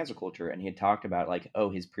cancel culture, and he had talked about like, oh,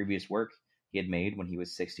 his previous work he had made when he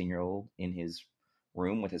was 16-year-old in his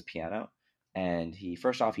room with his piano, and he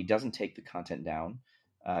doesn't take the content down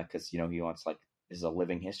because he wants like this is a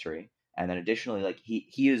living history, and then additionally like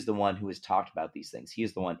he is the one who has talked about these things. He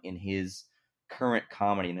is the one in his current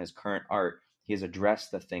comedy and his current art. He has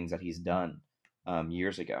addressed the things that he's done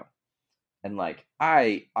years ago, and like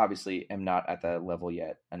I obviously am not at that level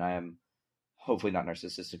yet, and I am hopefully not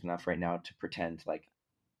narcissistic enough right now to pretend like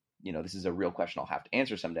this is a real question I'll have to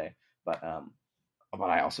answer someday, but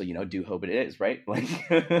I also, do hope it is, right? Like,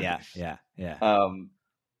 yeah.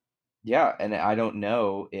 Yeah. And I don't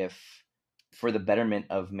know if for the betterment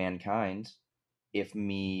of mankind, if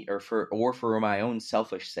me or for my own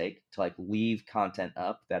selfish sake to like leave content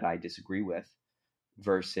up that I disagree with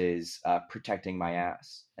versus protecting my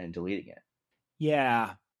ass and deleting it.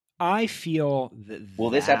 Yeah. I feel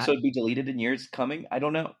Will this episode be deleted in years coming? I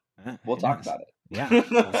don't know. We'll talk about it. Yeah,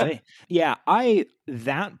 we'll see. Yeah,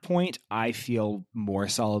 that point, I feel more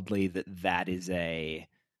solidly that is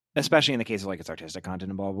especially in the case of like it's artistic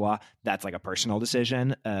content and blah, blah, blah, that's like a personal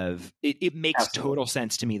decision of, it makes total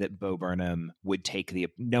sense to me that Bo Burnham would take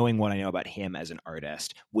knowing what I know about him as an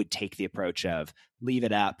artist, would take the approach of leave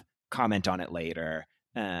it up, comment on it later.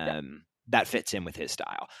 That fits in with his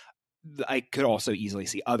style. I could also easily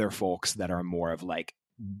see other folks that are more of like,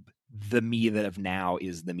 the me that of now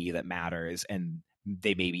is the me that matters, and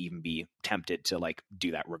they maybe even be tempted to like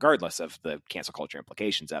do that regardless of the cancel culture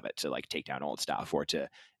implications of it, to like take down old stuff or to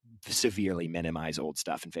severely minimize old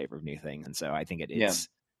stuff in favor of new things. And so I think I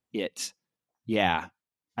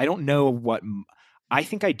don't know what I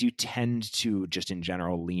think. I do tend to just in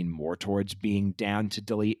general lean more towards being down to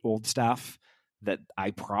delete old stuff, that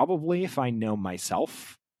I probably, if I know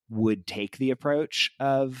myself, would take the approach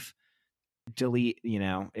of delete,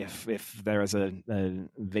 if there was a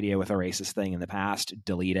video with a racist thing in the past,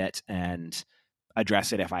 delete it and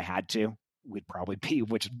address it if I had to, would probably be,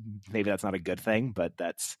 which maybe that's not a good thing, but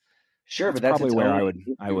that's probably where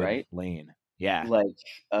I would right? lean. Yeah. Like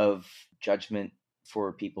of judgment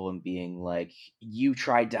for people and being like, you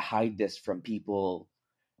tried to hide this from people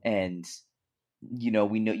and we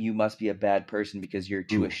know you must be a bad person because you're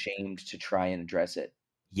too ashamed to try and address it.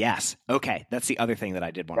 Yes. Okay. That's the other thing that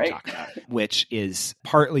I did want to talk about, which is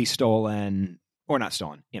partly stolen, or not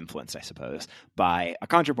stolen, influenced, I suppose, by a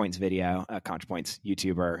ContraPoints video, a ContraPoints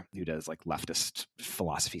YouTuber who does like leftist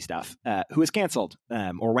philosophy stuff, who was canceled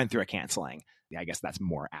or went through a canceling. I guess that's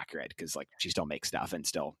more accurate because like she still makes stuff and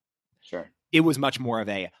still. Sure. It was much more of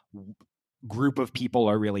a group of people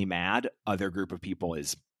are really mad, other group of people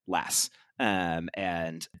is less, and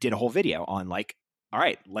did a whole video on like, all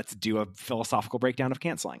right, let's do a philosophical breakdown of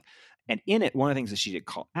canceling. And in it, one of the things that she did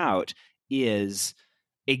call out is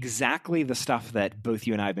exactly the stuff that both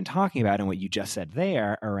you and I have been talking about and what you just said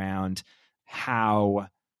there around how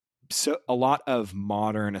a lot of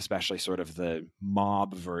modern, especially sort of the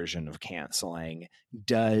mob version of canceling,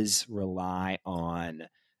 does rely on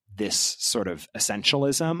this sort of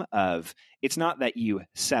essentialism of, it's not that you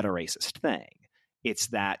said a racist thing. It's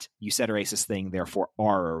that you said a racist thing, therefore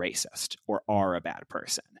are a racist or are a bad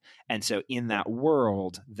person. And so in that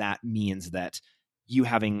world, that means that you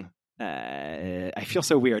having, I feel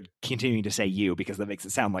so weird continuing to say you because that makes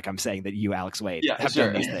it sound like I'm saying that you, Alex Wade, have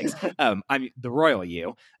done these things. I'm the royal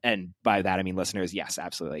you. And by that, I mean, listeners, yes,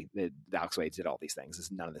 absolutely. Alex Wade did all these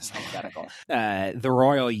things. None of this is hypothetical. The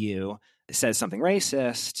royal you says something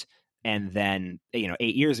racist, and then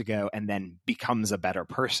 8 years ago, and then becomes a better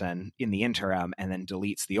person in the interim, and then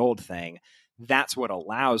deletes the old thing. That's what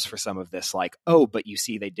allows for some of this, like, oh, but you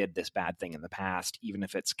see, they did this bad thing in the past, even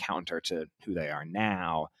if it's counter to who they are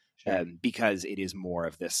now, because it is more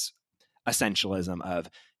of this essentialism of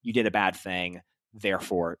you did a bad thing,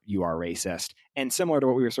 therefore you are racist. And similar to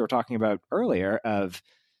what we were sort of talking about earlier of,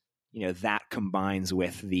 that combines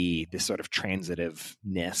with this sort of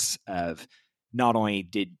transitiveness of not only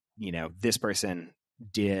did, this person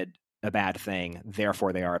did a bad thing,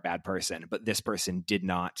 therefore they are a bad person, but this person did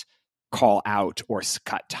not call out or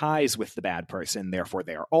cut ties with the bad person, therefore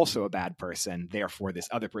they are also a bad person, therefore this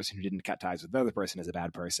other person who didn't cut ties with the other person is a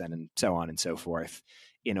bad person, and so on and so forth,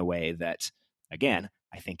 in a way that, again,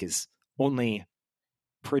 I think is only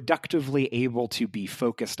productively able to be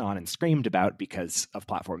focused on and screamed about because of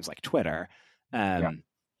platforms like Twitter.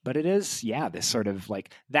 But it is, this sort of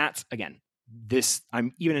like, that's, again,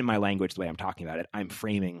 I'm even in my language, the way I'm talking about it, I'm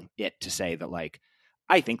framing it to say that like,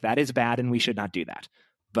 I think that is bad and we should not do that.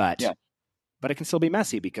 But it can still be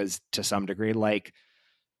messy because to some degree, like,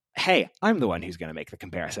 hey, I'm the one who's going to make the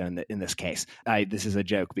comparison in this case. This is a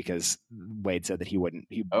joke because Wade said that he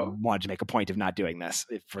wanted to make a point of not doing this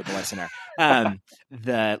for the listener.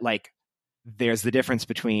 There's the difference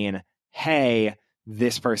between, hey,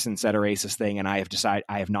 this person said a racist thing and I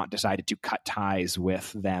have not decided to cut ties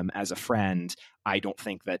with them as a friend. I don't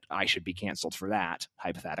think that I should be canceled for that.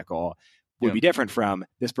 Hypothetical would be different from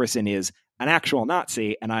this person is an actual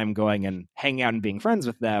Nazi and I'm going and hanging out and being friends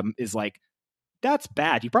with them is like, that's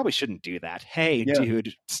bad. You probably shouldn't do that. Hey,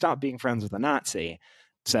 dude, stop being friends with a Nazi.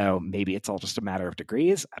 So maybe it's all just a matter of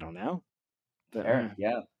degrees. I don't know. But, Fair.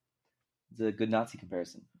 Yeah. It's a good Nazi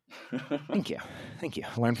comparison. Thank you.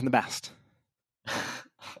 Learn from the best.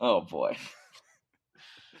 Oh boy.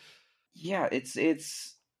 Yeah,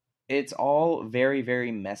 it's all very,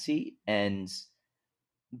 very messy, and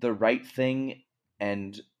the right thing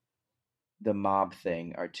and the mob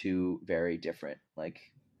thing are two very different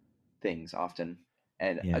things often.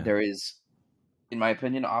 And there is, in my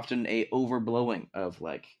opinion, often a overblowing of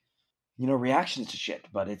reactions to shit,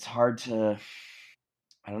 but it's hard to,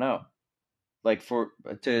 I don't know,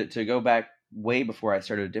 to go back way before I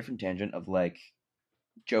started a different tangent of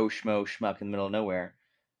Joe Schmo Schmuck in the middle of nowhere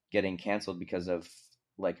getting canceled because of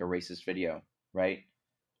a racist video, right?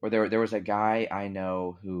 Or there was a guy I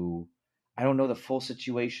know who, I don't know the full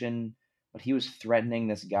situation, but he was threatening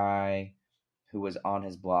this guy who was on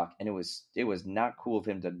his block, and it was not cool of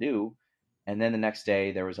him to do. And then the next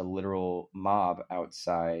day there was a literal mob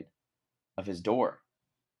outside of his door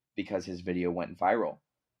because his video went viral.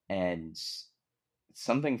 And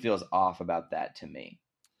something feels off about that to me.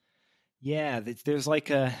 Yeah, there's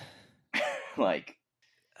a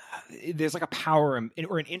there's a power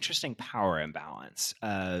or an interesting power imbalance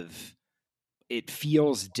of, it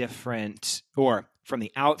feels different, or from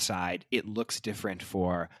the outside it looks different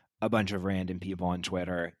for a bunch of random people on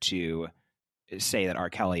Twitter to say that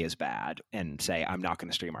R. Kelly is bad and say I'm not going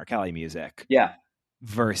to stream R. Kelly music. Yeah.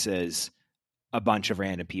 Versus a bunch of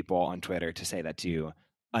random people on Twitter to say that to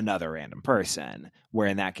another random person, where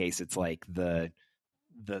in that case it's like the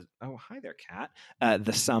oh, hi there, cat.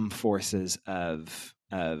 The sum forces of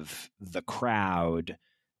the crowd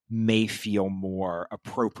may feel more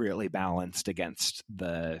appropriately balanced against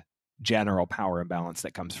the general power imbalance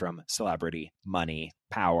that comes from celebrity, money,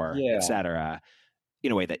 power, etc.,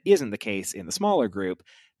 in a way that isn't the case in the smaller group.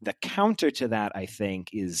 The counter to that, I think,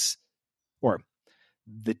 is, or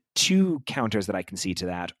the two counters that I can see to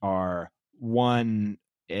that are, one,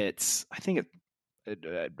 it's, I think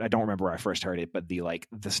I don't remember where I first heard it, but the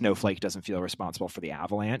snowflake doesn't feel responsible for the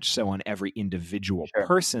avalanche. So on every individual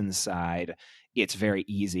person's side, it's very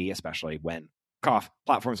easy, especially when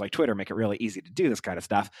platforms like Twitter make it really easy to do this kind of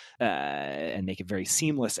stuff, and make it very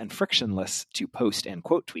seamless and frictionless to post and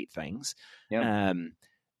quote tweet things.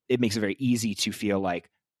 It makes it very easy to feel like,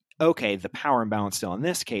 okay, the power imbalance still in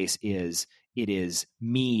this case is, it is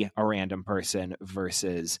me, a random person,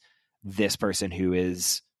 versus this person who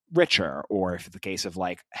is richer. Or if it's the case of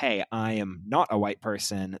hey, I am not a white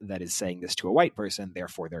person that is saying this to a white person,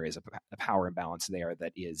 therefore there is a power imbalance there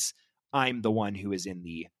that is, I'm the one who is in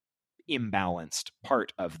the imbalanced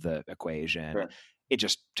part of the equation. Sure. It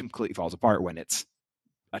just completely falls apart when it's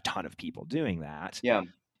a ton of people doing that. Yeah.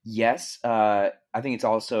 Yes. I think it's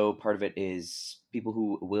also, part of it is people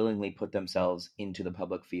who willingly put themselves into the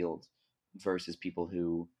public field versus people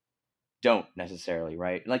who don't necessarily,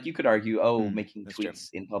 right? You could argue, making tweets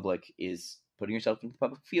in public is putting yourself into the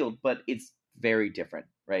public field, but it's very different,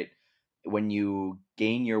 right? When you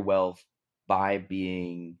gain your wealth by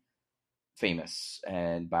being famous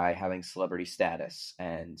and by having celebrity status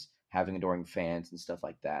and having adoring fans and stuff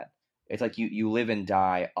like that, it's you live and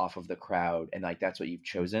die off of the crowd, and that's what you've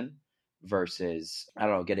chosen, versus, I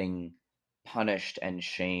don't know, getting punished and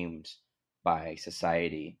shamed by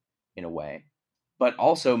society in a way. But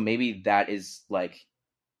also maybe that is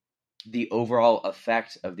the overall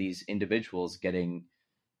effect of these individuals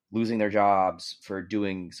losing their jobs for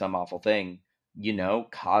doing some awful thing,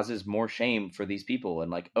 causes more shame for these people.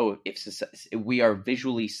 And if we are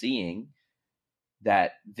visually seeing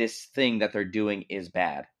that this thing that they're doing is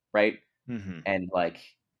bad, right? Mm-hmm. And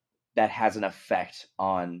that has an effect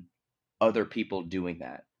on other people doing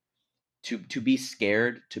that. To be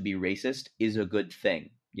scared, to be racist is a good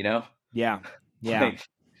thing, Yeah.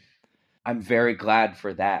 I'm very glad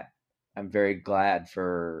for that. I'm very glad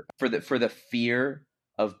for the fear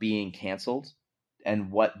of being canceled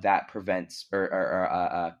and what that prevents,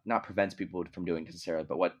 or not prevents people from doing necessarily,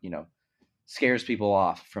 but what, scares people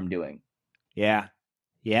off from doing. Yeah.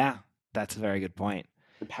 That's a very good point.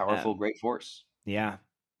 The powerful, great force. Yeah.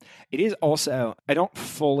 It is also, I don't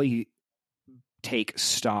fully take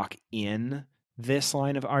stock in this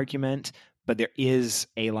line of argument, but there is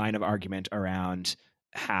a line of argument around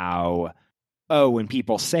how oh, when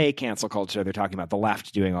people say cancel culture, they're talking about the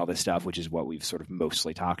left doing all this stuff, which is what we've sort of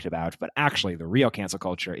mostly talked about. But actually, the real cancel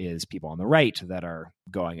culture is people on the right that are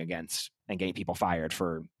going against and getting people fired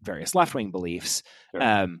for various left-wing beliefs. Sure.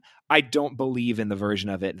 I don't believe in the version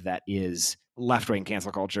of it that is left-wing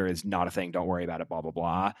cancel culture is not a thing, don't worry about it, blah, blah,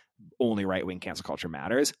 blah. Only right-wing cancel culture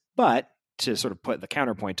matters. But to sort of put the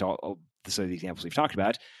counterpoint to all the examples we've talked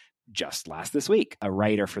about, just this week, a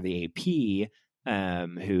writer for the AP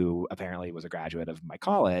who apparently was a graduate of my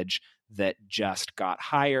college that just got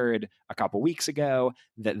hired a couple weeks ago,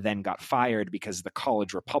 that then got fired because the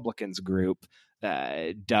college Republicans group,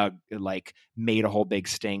 Doug, made a whole big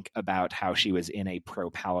stink about how she was in a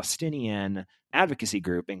pro-Palestinian advocacy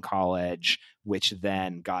group in college, which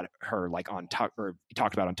then got her on Tucker,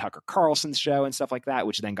 talked about on Tucker Carlson's show and stuff like that,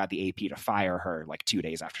 which then got the AP to fire her 2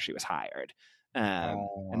 days after she was hired.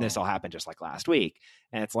 And this all happened just last week.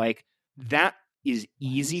 And it's that is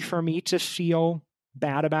easy for me to feel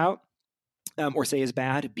bad about, or say is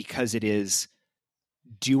bad, because it is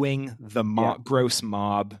doing the gross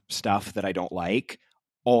mob stuff that I don't like,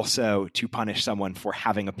 also to punish someone for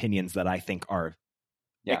having opinions that I think are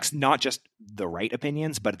not just the right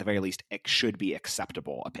opinions, but at the very least, it should be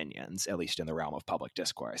acceptable opinions, at least in the realm of public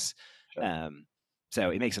discourse. Sure. So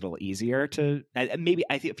it makes it a little easier to, maybe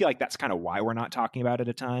I feel like that's kind of why we're not talking about it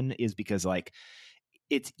a ton, is because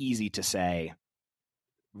it's easy to say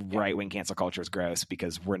right-wing cancel culture is gross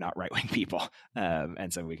because we're not right-wing people.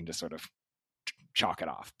 And so we can just sort of chalk it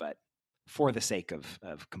off, but for the sake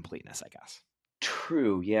of completeness, I guess.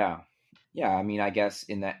 True. Yeah. Yeah. I mean, I guess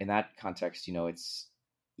in that context, it's,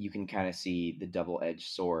 you can kind of see the double-edged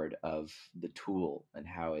sword of the tool and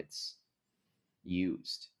how it's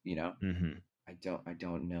used, Mm-hmm. I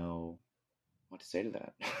don't know what to say to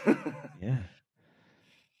that. Yeah.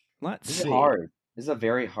 Let's see. This is hard. This is a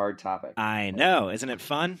very hard topic. I know. Isn't it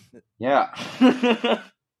fun? Yeah.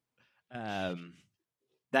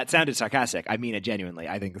 That sounded sarcastic. I mean it genuinely.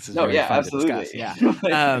 I think this is fun absolutely. To discuss.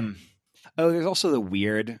 Yeah. There's also the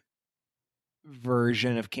weird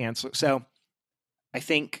version of cancel. So I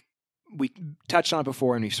think we touched on it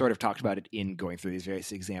before, and we sort of talked about it in going through these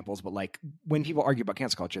various examples, but when people argue about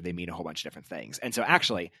cancel culture, they mean a whole bunch of different things. And so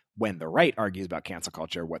actually, when the right argues about cancel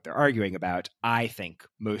culture, what they're arguing about, I think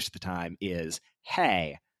most of the time is,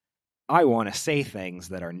 hey, I want to say things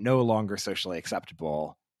that are no longer socially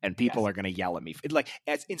acceptable, and people are going to yell at me.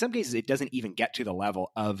 In some cases, it doesn't even get to the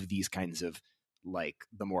level of these kinds of a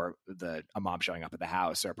mom showing up at the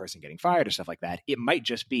house or a person getting fired or stuff like that. It might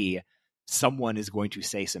just be someone is going to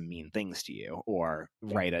say some mean things to you, or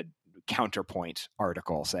write a counterpoint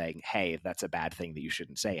article saying, hey, that's a bad thing that you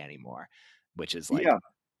shouldn't say anymore, which is okay.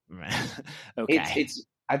 It's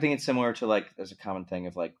I think it's similar to there's a common thing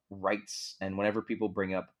of rights, and whenever people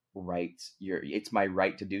bring up rights, it's my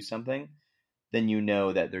right to do something, then you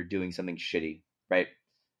know that they're doing something shitty, right?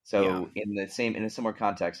 So in a similar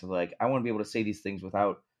context of I want to be able to say these things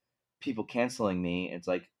without people canceling me. It's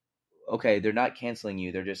okay, they're not canceling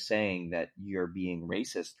you. They're just saying that you're being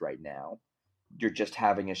racist right now. You're just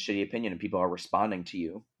having a shitty opinion and people are responding to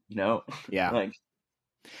you, Yeah.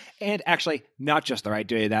 And actually, not just the right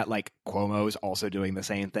doing that, Cuomo is also doing the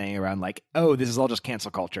same thing around oh, this is all just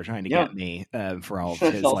cancel culture trying to get me for all of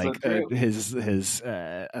his his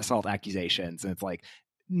assault accusations. And it's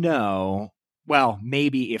no. Well,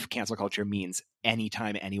 maybe if cancel culture means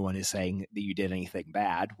anytime anyone is saying that you did anything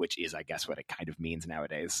bad, which is, I guess, what it kind of means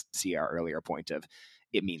nowadays. See our earlier point of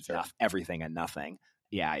it means everything and nothing.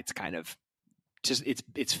 Yeah, it's kind of just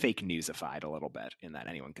it's fake newsified a little bit in that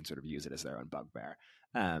anyone can sort of use it as their own bugbear.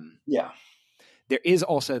 There is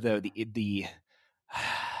also, though, the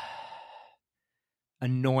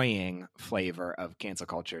annoying flavor of cancel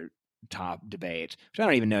culture top debate, which I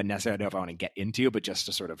don't even necessarily know if I want to get into, but just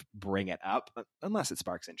to sort of bring it up, unless it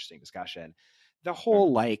sparks interesting discussion. The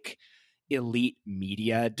whole elite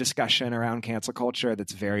media discussion around cancel culture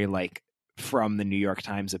that's very from the New York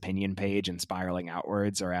Times opinion page and spiraling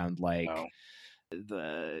outwards around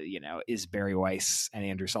is Barry Weiss and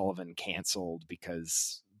Andrew Sullivan canceled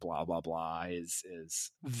because blah blah blah is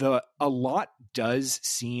a lot does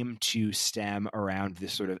seem to stem around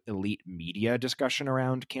this sort of elite media discussion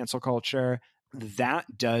around cancel culture that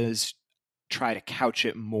does try to couch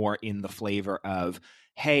it more in the flavor of,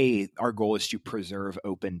 hey, our goal is to preserve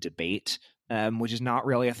open debate, which is not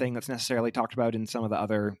really a thing that's necessarily talked about in some of the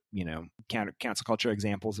other cancel culture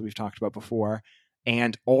examples that we've talked about before.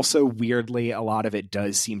 And also, weirdly, a lot of it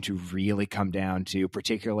does seem to really come down to,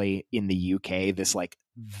 particularly in the UK, this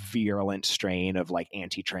virulent strain of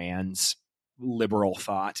anti-trans liberal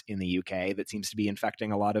thought in the UK that seems to be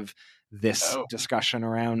infecting a lot of this discussion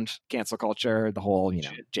around cancel culture, the whole,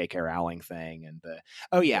 J.K. Rowling thing and the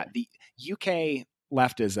UK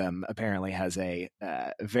leftism apparently has a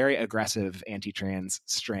very aggressive anti-trans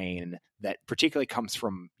strain that particularly comes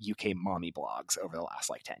from UK mommy blogs over the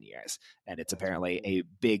last 10 years. And it's apparently a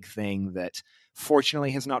big thing that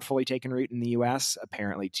fortunately has not fully taken root in the US,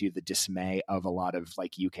 apparently to the dismay of a lot of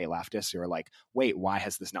UK leftists who are like, wait, why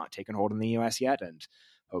has this not taken hold in the US yet? And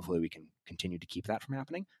hopefully we can continue to keep that from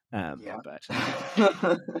happening. But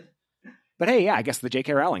hey, I guess the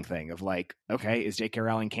J.K. Rowling thing of okay, is J.K.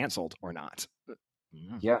 Rowling canceled or not?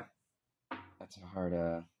 Yeah. That's a hard,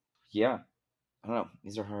 I don't know.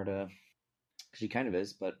 These are hard, she kind of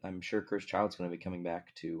is, but I'm sure Cursed Child's going to be coming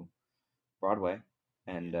back to Broadway,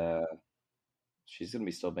 and she's going to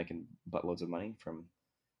be still making buttloads of money from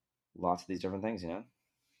lots of these different things,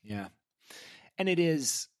 Yeah. And it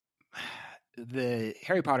is, the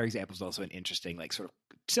Harry Potter example is also an interesting, sort of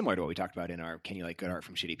similar to what we talked about in our Can You Like Good Art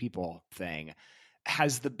from Shitty People thing,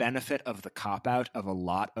 has the benefit of the cop-out of a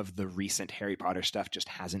lot of the recent Harry Potter stuff just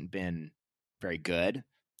hasn't been very good.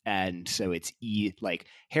 And so it's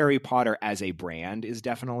Harry Potter as a brand is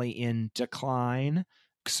definitely in decline,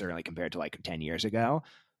 certainly compared to 10 years ago.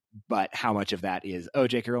 But how much of that is,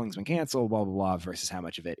 J.K. Rowling's been canceled, blah, blah, blah, versus how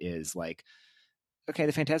much of it is okay,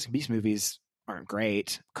 the Fantastic Beasts movies aren't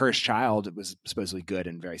great. Cursed Child was supposedly good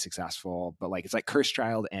and very successful, but it's Cursed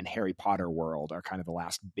Child and Harry Potter World are kind of the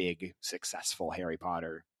last big successful Harry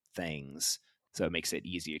Potter things. So it makes it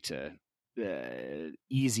easy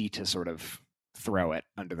to sort of throw it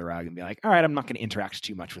under the rug and be all right, I'm not going to interact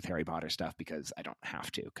too much with Harry Potter stuff because I don't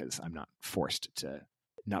have to, because I'm not forced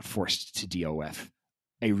to deal with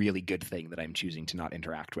a really good thing that I'm choosing to not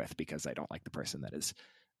interact with because I don't like the person that is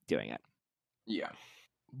doing it. Yeah.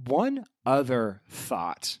 One other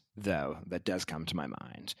thought, though, that does come to my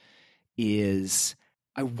mind is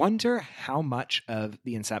I wonder how much of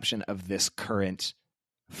the inception of this current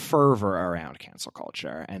fervor around cancel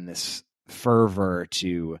culture and this fervor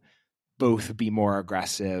to both be more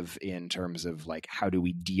aggressive in terms of how do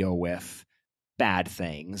we deal with bad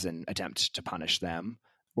things and attempt to punish them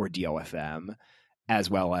or deal with them, as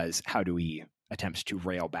well as how do we attempt to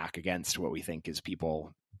rail back against what we think is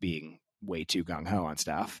people being way too gung-ho on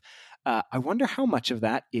stuff. I wonder how much of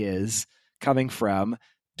that is coming from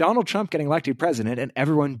Donald Trump getting elected president and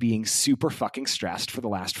everyone being super fucking stressed for the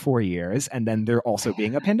last 4 years, and then there also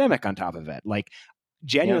being a pandemic on top of it.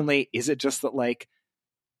 Genuinely, is it just that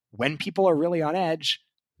when people are really on edge,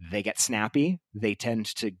 they get snappy, they tend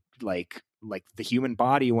to the human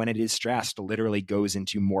body when it is stressed literally goes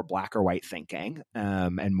into more black or white thinking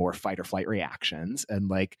and more fight or flight reactions, and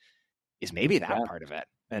is maybe that part of it.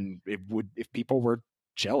 And it would, if people were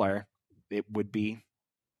chiller, it would be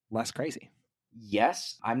less crazy.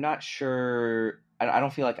 Yes, I'm not sure. I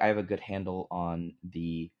don't feel like I have a good handle on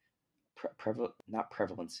the not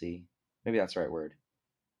prevalency. Maybe that's the right word.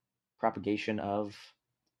 Propagation of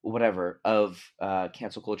whatever of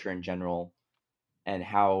cancel culture in general, and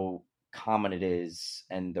how common it is,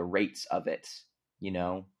 and the rates of it. I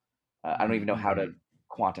don't even know how to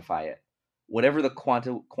quantify it. Whatever the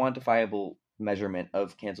quantifiable measurement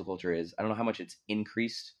of cancel culture is, I don't know how much it's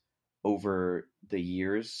increased over the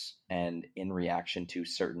years and in reaction to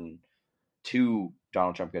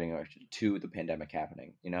Donald Trump getting elected, to the pandemic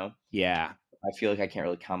happening, Yeah. I feel like I can't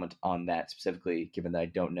really comment on that specifically, given that I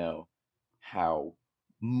don't know how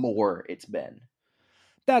more it's been.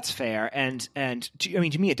 That's fair. And to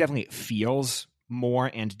me, it definitely feels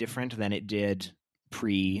more and different than it did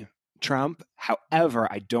pre-Trump. However,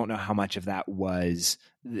 I don't know how much of that was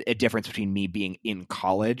a difference between me being in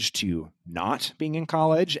college to not being in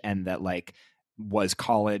college, and that was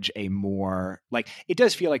college a more it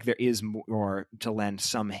does feel like there is more to lend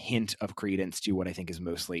some hint of credence to what I think is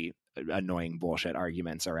mostly annoying bullshit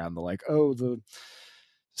arguments around the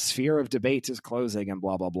sphere of debate is closing and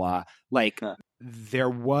blah, blah, blah. There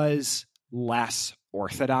was less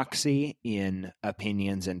orthodoxy in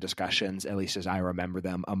opinions and discussions, at least as I remember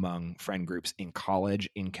them, among friend groups in college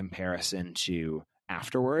in comparison to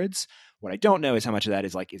afterwards. What I don't know is how much of that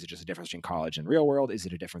is is it just a difference between college and real world? Is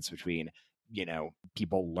it a difference between,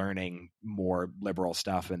 people learning more liberal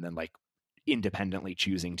stuff and then independently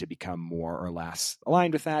choosing to become more or less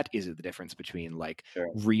aligned with that? Is it the difference between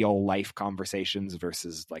real life conversations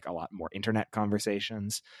versus a lot more internet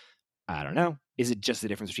conversations? I don't know. Is it just the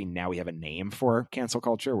difference between now we have a name for cancel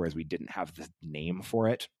culture, whereas we didn't have the name for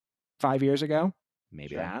it 5 years ago?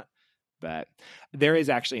 Maybe that. But there is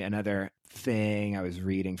actually another thing I was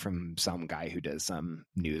reading from some guy who does some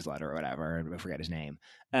newsletter or whatever, I forget his name,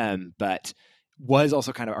 but was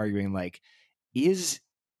also kind of arguing is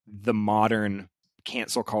the modern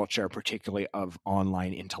cancel culture, particularly of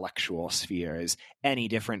online intellectual spheres, any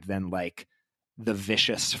different than like the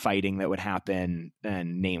vicious fighting that would happen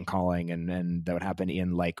and name calling and that would happen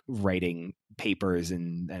in like writing papers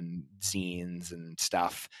and zines and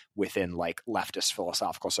stuff within like leftist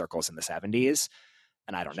philosophical circles in the 70s.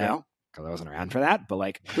 And I don't know, because I wasn't around for that, but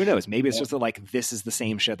like, who knows? Maybe it's just that like, this is the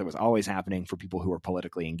same shit that was always happening for people who are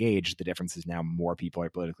politically engaged. The difference is now more people are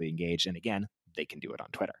politically engaged. And again, they can do it on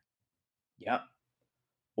Twitter. Yeah.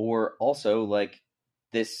 Or also like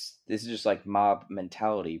this is just like mob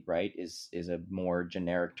mentality, right? Is a more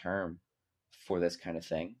generic term for this kind of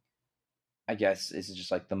thing. I guess this is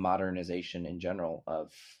just like the modernization in general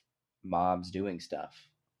of mobs doing stuff.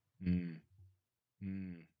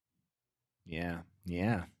 Yeah.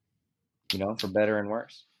 Yeah. You know, for better and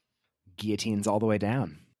worse. Guillotines all the way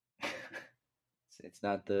down. It's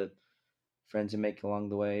not the friends you make along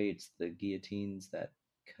the way, it's the guillotines that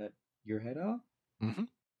cut your head off. Mm-hmm.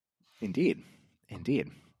 Indeed.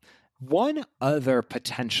 One other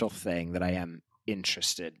potential thing that I am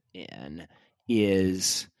interested in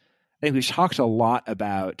is, I think we've talked a lot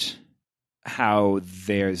about how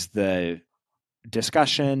there's the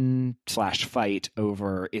discussion / fight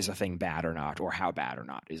over is a thing bad or not, or how bad or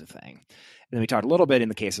not is a thing. And then we talked a little bit in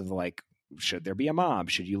the case of like, should there be a mob?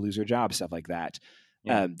 Should you lose your job? Stuff like that.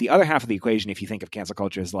 Yeah. The other half of the equation, if you think of cancel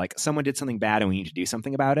culture, is like someone did something bad and we need to do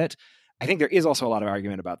something about it. I think there is also a lot of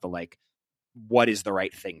argument about the like, what is the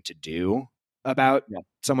right thing to do about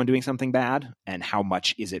someone doing something bad, and how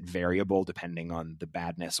much is it variable depending on the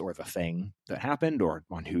badness or the thing that happened or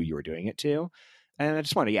on who you were doing it to. And I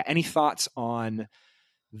just wonder, any thoughts on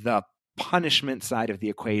the punishment side of the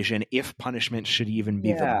equation, if punishment should even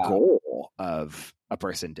be the goal of a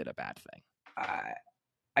person did a bad thing?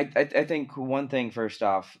 I think one thing first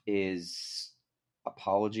off is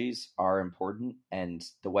apologies are important, and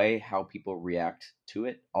the way how people react to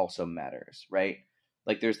it also matters, right?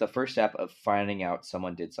 Like there's the first step of finding out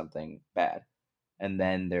someone did something bad, and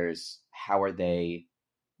then there's how are they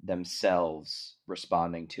themselves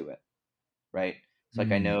responding to it, right? So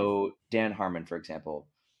like I know Dan Harmon, for example,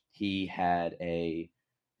 he had I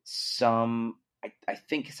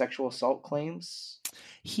think sexual assault claims.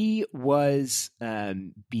 He was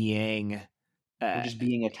being just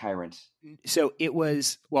being a tyrant. So it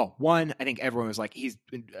was, well, one, I think everyone was like, he's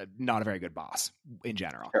not a very good boss in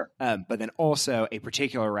general. Sure. But then also a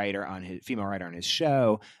particular female writer on his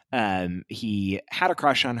show, he had a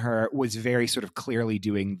crush on her, was very sort of clearly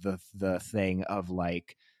doing the thing of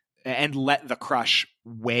like, and let the crush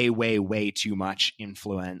way too much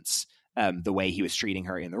influence the way he was treating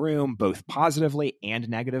her in the room, both positively and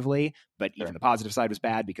negatively. But even the positive side was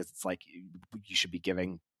bad, because it's like you shouldn't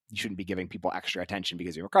be giving people extra attention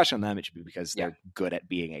because you have a crush on them. It should be because they're good at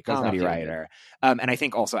being a comedy writer. And I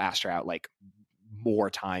think also asked her out like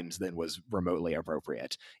more times than was remotely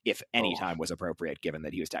appropriate, if any time was appropriate, given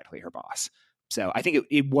that he was technically her boss. So I think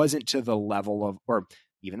it wasn't to the level of, or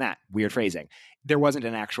even that, weird phrasing, there wasn't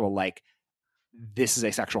an actual like, this is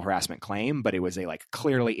a sexual harassment claim, but it was a like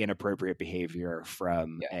clearly inappropriate behavior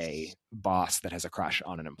from a boss that has a crush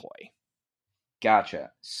on an employee.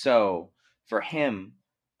 Gotcha. So for him,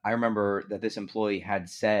 I remember that this employee had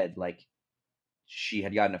said like she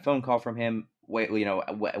had gotten a phone call from him,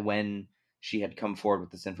 when she had come forward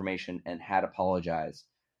with this information and had apologized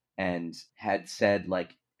and had said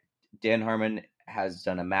like, Dan Harmon has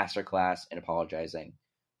done a masterclass in apologizing,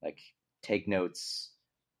 like take notes.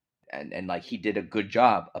 And like he did a good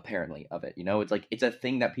job apparently of it. It's like it's a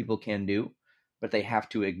thing that people can do, but they have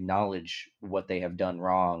to acknowledge what they have done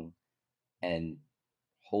wrong and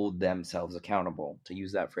hold themselves accountable, to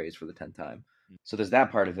use that phrase for the 10th time. So there's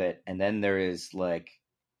that part of it, and then there is like,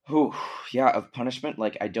 of punishment.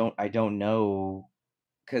 Like I don't know,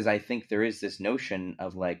 because I think there is this notion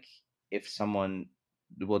of like, if someone,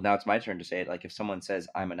 well, now it's my turn to say it. Like if someone says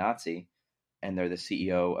I'm a Nazi, and they're the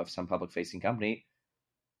CEO of some public-facing company.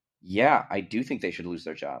 Yeah, I do think they should lose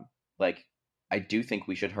their job. Like, I do think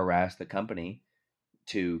we should harass the company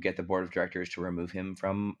to get the board of directors to remove him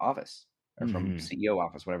from office, or from CEO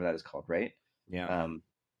office, whatever that is called, right? Yeah.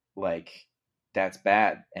 Like, that's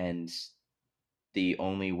bad. And the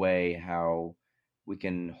only way how we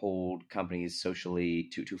can hold companies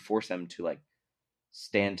socially to force them to like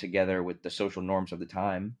stand together with the social norms of the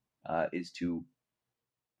time is to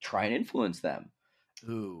try and influence them.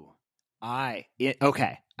 Ooh.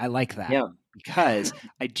 Okay. I like that. Yeah. Because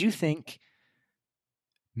I do think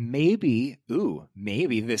maybe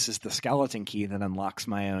this is the skeleton key that unlocks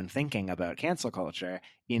my own thinking about cancel culture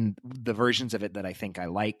in the versions of it that I think I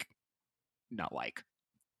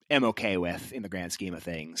am okay with in the grand scheme of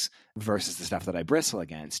things, versus the stuff that I bristle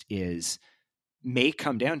against, is may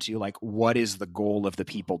come down to like, what is the goal of the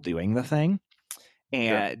people doing the thing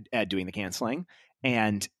and doing the canceling?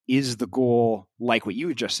 And is the goal like what you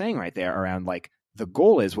were just saying right there around like the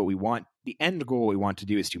goal is what we want, the end goal we want to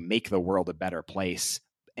do is to make the world a better place.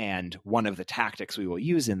 And one of the tactics we will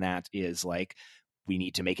use in that is like, we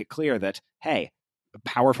need to make it clear that, hey,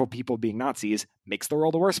 powerful people being Nazis makes the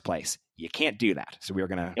world a worse place. You can't do that. So we're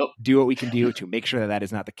going to do what we can do to make sure that that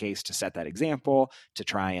is not the case, to set that example, to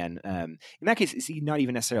try and, in that case, it's not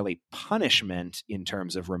even necessarily punishment in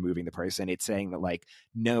terms of removing the person. It's saying that like,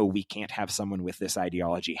 no, we can't have someone with this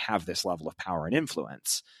ideology have this level of power and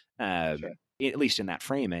influence. Sure. At least in that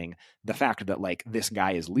framing, the fact that like this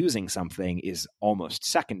guy is losing something is almost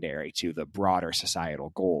secondary to the broader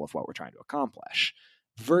societal goal of what we're trying to accomplish.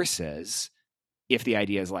 Versus if the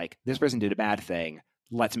idea is like, this person did a bad thing,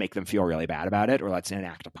 let's make them feel really bad about it, or let's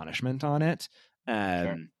enact a punishment on it.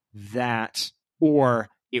 Sure. That, or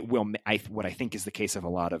it will, what I think is the case of a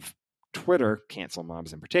lot of Twitter cancel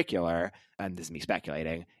mobs in particular, and this is me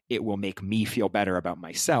speculating, it will make me feel better about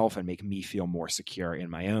myself and make me feel more secure in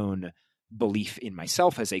my own belief in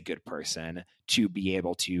myself as a good person to be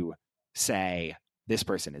able to say this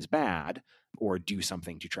person is bad or do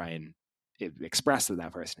something to try and express that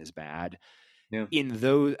that person is bad. Yeah. In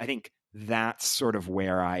those, I think that's sort of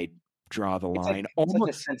where I draw the line. It's like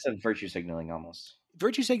a sense of virtue signaling almost.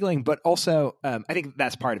 Virtue signaling, but also I think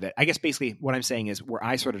that's part of it. I guess basically what I'm saying is where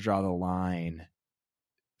I sort of draw the line,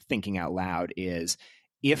 thinking out loud, is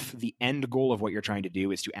if the end goal of what you're trying to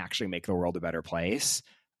do is to actually make the world a better place,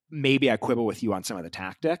 maybe I quibble with you on some of the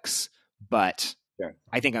tactics, but sure.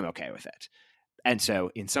 I think I'm okay with it. And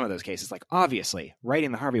so in some of those cases, like obviously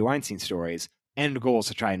writing the Harvey Weinstein stories, end goal is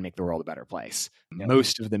to try and make the world a better place. Yep.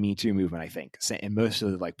 Most of the Me Too movement, I think, and most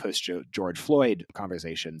of the like post George Floyd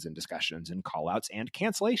conversations and discussions and call outs and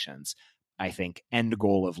cancellations, I think end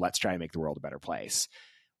goal of let's try and make the world a better place.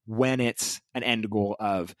 When it's an end goal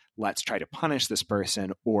of let's try to punish this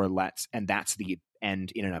person and that's the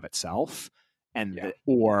end in and of itself. And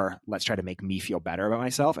or let's try to make me feel better about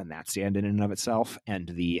myself, and that's the end in and of itself. And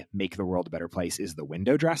the make the world a better place is the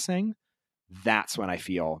window dressing. That's when I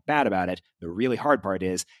feel bad about it. The really hard part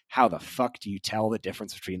is how the fuck do you tell the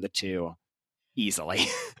difference between the two easily?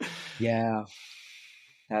 Yeah,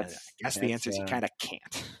 I guess the answer is you kind of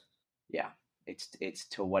can't. Yeah, it's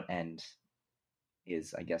to what end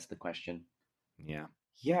is, I guess, the question. Yeah.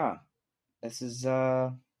 This is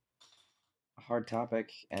a hard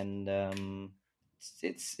topic, and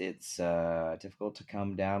it's difficult to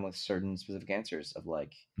come down with certain specific answers of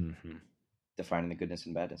like defining the goodness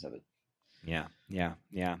and badness of it. Yeah.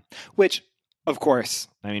 Which, of course,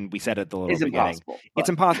 I mean, we said at the little beginning, it's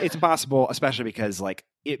impossible, especially because like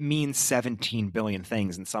it means 17 billion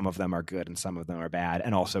things, and some of them are good and some of them are bad,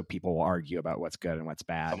 and also people will argue about what's good and what's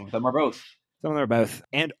bad. Some of them are both.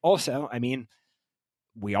 And also, I mean,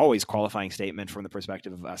 we always qualifying statement from the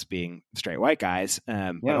perspective of us being straight white guys,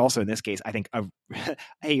 but also in this case, I think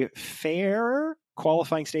a fair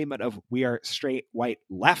qualifying statement of we are straight white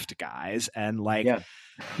left guys, and like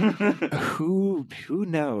who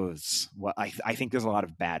knows what I think there's a lot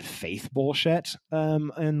of bad faith bullshit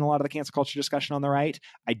in a lot of the cancel culture discussion on the right.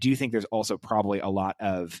 I do think there's also probably a lot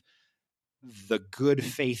of the good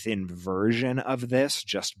faith inversion of this,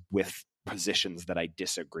 just with positions that I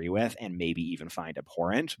disagree with and maybe even find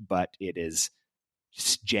abhorrent, but it is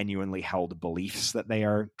genuinely held beliefs that they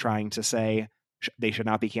are trying to say they should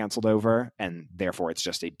not be canceled over, and therefore it's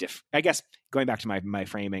just I guess going back to my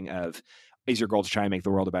framing of, is your goal to try and make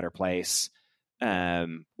the world a better place,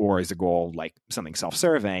 or is the goal like something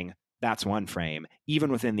self-serving? That's one frame.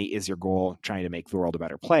 Even within the is your goal trying to make the world a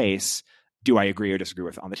better place, do I agree or disagree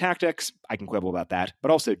with on the tactics? I can quibble about that. But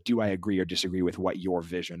also, do I agree or disagree with what your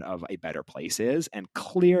vision of a better place is? And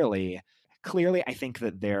clearly, I think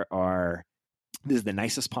that this is the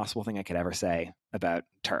nicest possible thing I could ever say about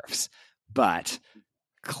TERFs. But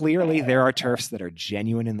clearly, there are TERFs that are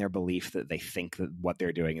genuine in their belief that they think that what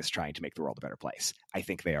they're doing is trying to make the world a better place. I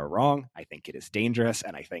think they are wrong. I think it is dangerous.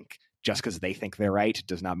 And I think just because they think they're right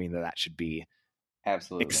does not mean that should be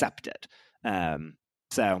absolutely accepted.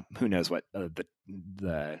 So who knows what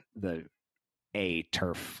the A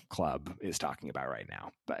TERF club is talking about right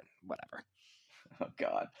now, but whatever. Oh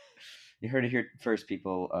God, you heard it here first,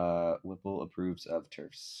 people. Whipple approves of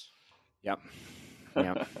TERFs. Yep.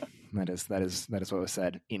 That is what was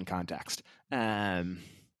said in context. See,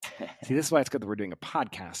 this is why it's good that we're doing a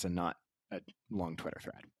podcast and not a long Twitter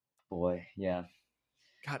thread. Boy, yeah.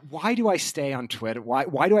 God, why do I stay on Twitter?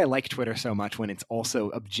 Why do I like Twitter so much when it's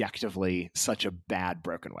also objectively such a bad,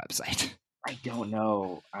 broken website? I don't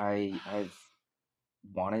know. I've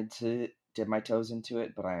wanted to dip my toes into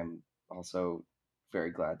it, but I'm also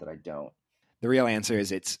very glad that I don't. The real answer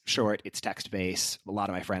is it's short, it's text-based. A lot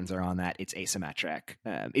of my friends are on that. It's asymmetric.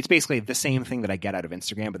 It's basically the same thing that I get out of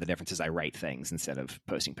Instagram, but the difference is I write things instead of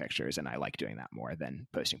posting pictures, and I like doing that more than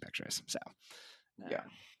posting pictures. So, Yeah.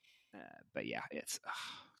 But yeah, it's, oh,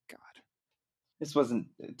 God. This wasn't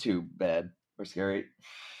too bad or scary.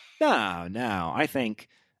 No. I think,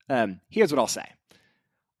 here's what I'll say.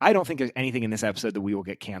 I don't think there's anything in this episode that we will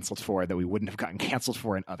get canceled for that we wouldn't have gotten canceled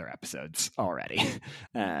for in other episodes already.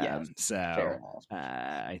 So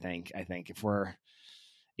I think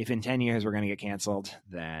if in 10 years we're going to get canceled,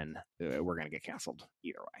 then we're going to get canceled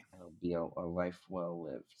either way. It'll be a life well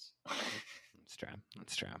lived.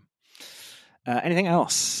 That's true. Anything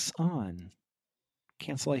else on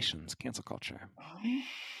cancellations, cancel culture? I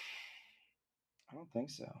don't think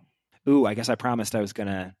so. Ooh, I guess I promised I was going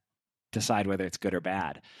to decide whether it's good or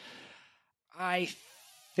bad. I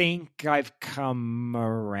think I've come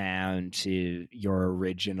around to your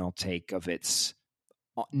original take of its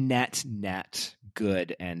net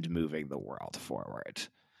good and moving the world forward.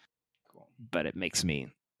 Cool. But it makes me,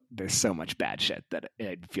 there's so much bad shit that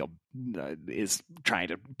I feel is trying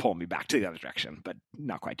to pull me back to the other direction, but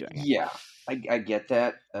not quite doing it. Yeah, I get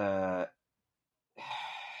that. I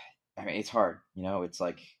mean, it's hard. It's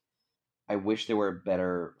like, I wish there were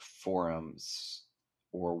better forums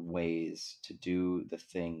or ways to do the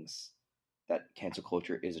things that cancel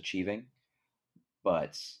culture is achieving,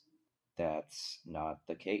 but that's not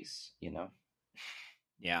the case, Yeah.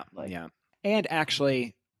 Yeah. And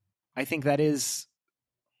actually, I think that is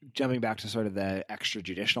jumping back to sort of the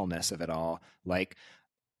extrajudicialness of it all. Like,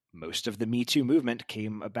 most of the Me Too movement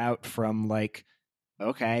came about from like,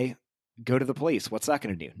 okay, go to the police. What's that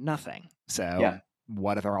going to do? Nothing. So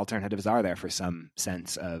what other alternatives are there for some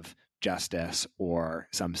sense of justice or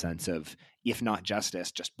some sense of, if not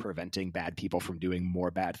justice, just preventing bad people from doing more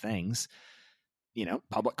bad things?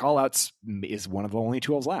 Public callouts is one of the only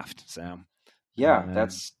tools left. So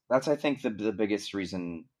that's I think the biggest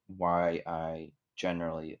reason why I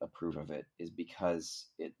generally approve of it is because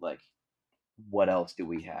it, like, what else do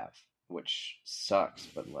we have? Which sucks,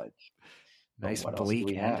 but like, nice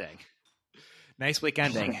bleak ending. Nice bleak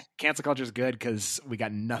ending. Cancel culture is good because we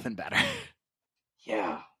got nothing better.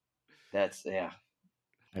 Yeah. I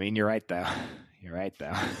mean, you're right, though.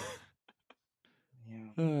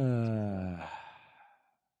 Yeah.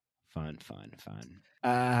 Fun.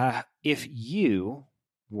 If you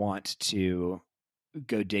want to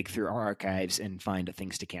go dig through our archives and find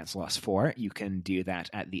things to cancel us for, you can do that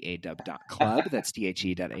at theadub.club. That's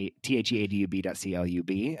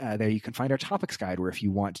theadub.club. There you can find our topics guide, where if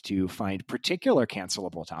you want to find particular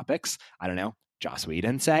cancelable topics, I don't know, Joss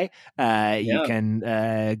Whedon, say, you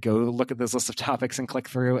can go look at this list of topics and click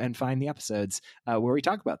through and find the episodes where we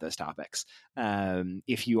talk about those topics.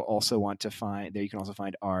 If you also want to find, there you can also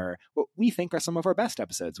find what we think are some of our best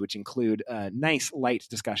episodes, which include nice light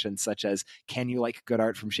discussions such as, can you like good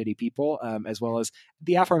art from shitty people, as well as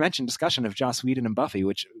the aforementioned discussion of Joss Whedon and Buffy,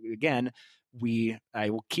 which again, I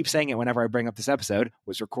will keep saying it whenever I bring up this episode,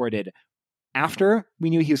 was recorded after we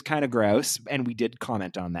knew he was kind of gross, and we did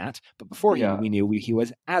comment on that, but before we knew he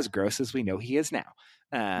was as gross as we know he is now.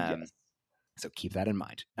 So keep that in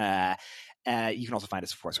mind. You can also find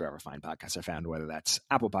us, of course, wherever fine podcasts are found, whether that's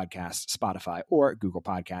Apple Podcasts, Spotify, or Google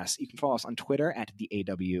Podcasts. You can follow us on Twitter at the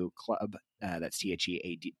AW Club. That's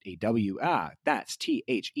THEAW. That's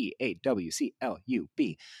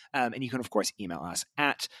THEAWCLUB. And you can, of course, email us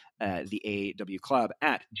at the AW Club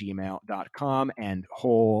at gmail.com. And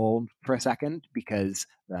hold for a second, because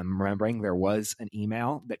I'm remembering there was an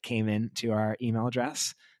email that came in to our email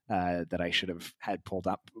address that I should have had pulled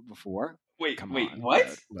up before. Wait, on.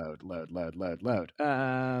 What? Load.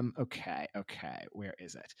 Okay. Where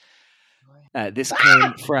is it? This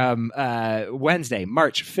came from Wednesday,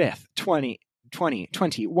 March 5th,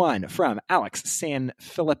 2021, from Alex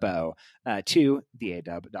Sanfilippo to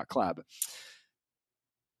theadub.club.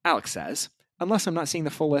 Alex says, unless I'm not seeing the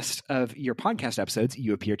full list of your podcast episodes,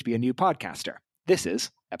 you appear to be a new podcaster. This is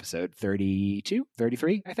episode 32,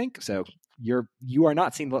 33, I think. So you are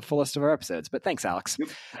not seeing the full list of our episodes, but thanks, Alex. He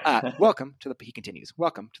continues,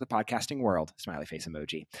 welcome to the podcasting world, smiley face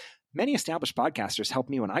emoji. Many established podcasters helped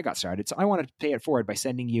me when I got started, so I wanted to pay it forward by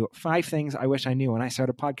sending you 5 things I wish I knew when I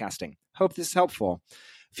started podcasting. Hope this is helpful.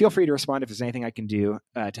 Feel free to respond if there's anything I can do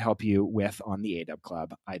to help you with on the AW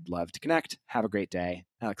Club. I'd love to connect. Have a great day.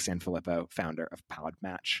 Alex Sanfilippo, founder of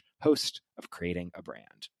Podmatch, host of Creating a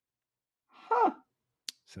Brand. Huh.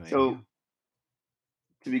 So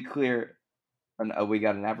to be clear, we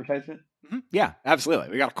got an advertisement? Mm-hmm. Yeah, absolutely.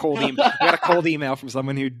 We got a cold email. We got a cold email from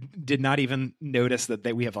someone who did not even notice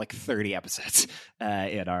that we have like 30 episodes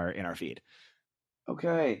in our feed.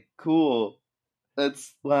 Okay, cool.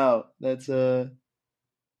 Wow. That's you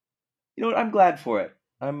know what? I'm glad for it.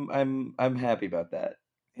 I'm happy about that.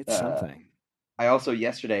 It's Uh, something. I also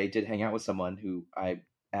yesterday did hang out with someone who I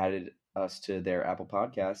added us to their Apple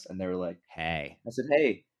Podcasts, and they were like, Hey. I said,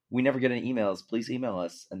 "Hey, we never get any emails. Please email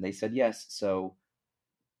us." And they said yes. So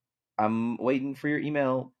I'm waiting for your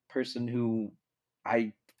email person who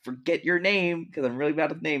I forget your name because I'm really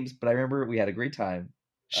bad with names, but I remember we had a great time.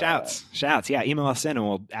 Shouts. Yeah, email us in and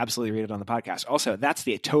we'll absolutely read it on the podcast. Also, that's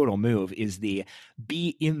the total move, is the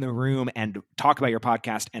be in the room and talk about your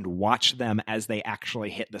podcast and watch them as they actually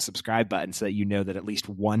hit the subscribe button so that you know that at least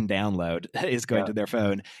one download is going to their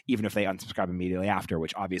phone, even if they unsubscribe immediately after,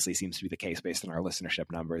 which obviously seems to be the case based on our listenership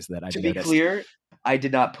numbers that I've To be noticed. clear, I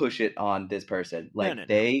did not push it on this person. Like, No.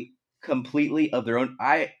 they completely of their own.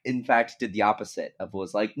 I, in fact, did the opposite of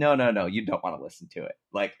was like, no, you don't want to listen to it.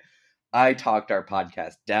 Like, I talked our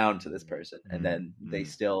podcast down to this person, and then they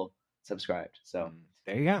still subscribed. So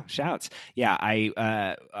there you go. Shouts. Yeah,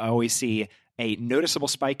 I always see a noticeable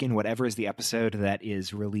spike in whatever is the episode that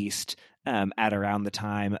is released at around the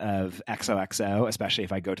time of XOXO, especially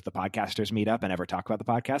if I go to the podcasters meetup and ever talk about the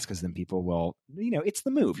podcast, because then people will, it's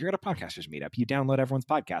the move. You're at a podcasters meetup. You download everyone's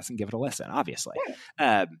podcast and give it a listen, obviously.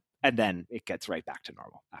 yeah. And then it gets right back to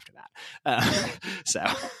normal after that. So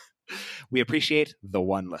we appreciate the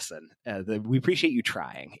one listen. We appreciate you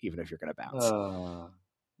trying, even if you're going to bounce.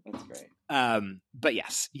 That's great. But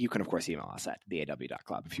yes, you can of course email us at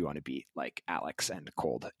theaw.club if you want to be like Alex and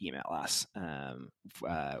cold email us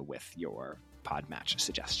with your pod match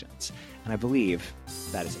suggestions. And I believe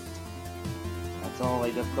that is it. That's all.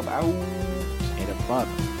 AW Club out. AW Club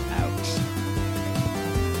out.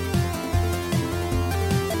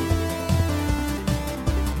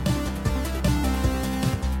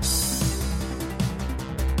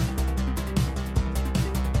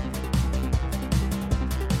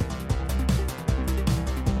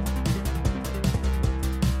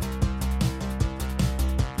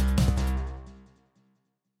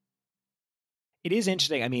 It is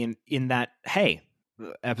interesting. I mean, in that, hey,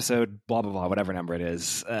 episode blah blah blah, whatever number it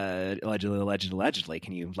is, allegedly,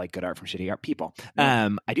 can you like good art from shitty art people? Yeah.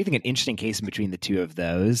 I do think an interesting case in between the two of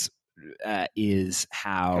those is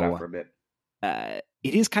how cut out for a bit.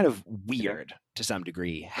 It is kind of weird to some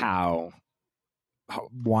degree how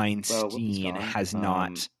Weinstein has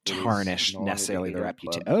not tarnished necessarily the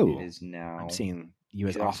reputation. Oh, it is now. I'm seeing you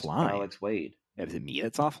as offline. Alex Wade. Is it me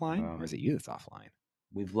that's offline, or is it you that's offline?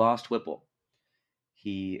 We've lost Whipple.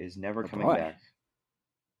 He is never coming back.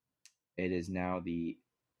 It is now the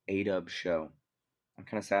AW show. I'm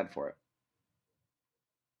kind of sad for it.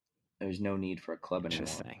 There's no need for a club anymore.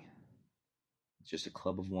 It's just a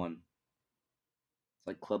club of one. It's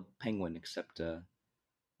like Club Penguin, except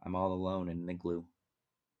I'm all alone in an igloo.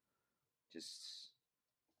 Just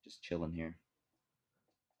chilling here.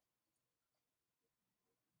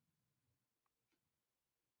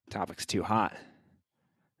 Topic's too hot.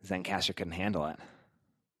 Zencastr couldn't handle it.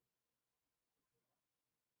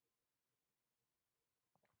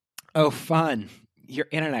 Oh, fun. Your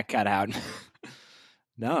internet cut out.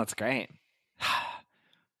 No, that's great.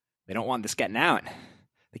 They don't want this getting out.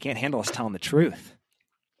 They can't handle us telling the truth.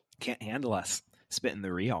 Can't handle us spitting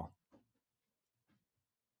the real.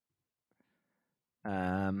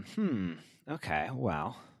 Okay,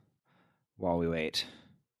 well, while we wait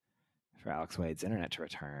for Alex Wade's internet to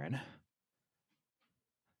return,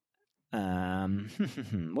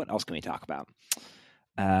 what else can we talk about?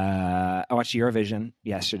 I watched Eurovision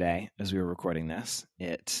yesterday as we were recording this.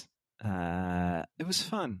 It was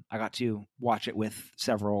fun. I got to watch it with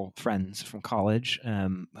several friends from college,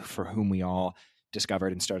 for whom we all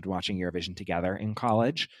discovered and started watching Eurovision together in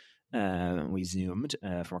college. We Zoomed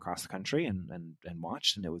from across the country and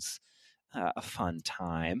watched, and it was a fun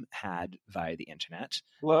time had via the internet.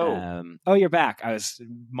 Hello. Oh, you're back. I was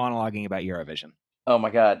monologuing about Eurovision. Oh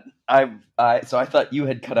my god! So I thought you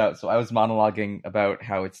had cut out. So I was monologuing about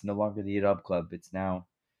how it's no longer the AW Club. It's now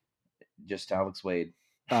just Alex Wade.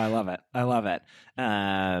 Oh, I love it.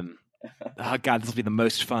 Oh god, this will be the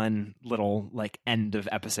most fun little like end of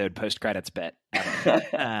episode post credits bit ever.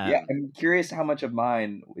 Yeah, I'm curious how much of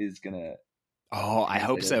mine is gonna. Oh, I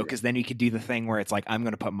hope so, because then you could do the thing where it's like I'm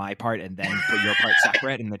going to put my part and then put your part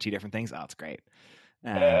separate, and the two different things. Oh, it's great.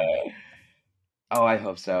 Oh, I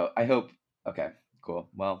hope so. I hope. Okay, cool.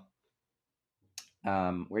 Well,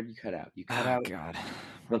 where did you cut out? You cut out. God,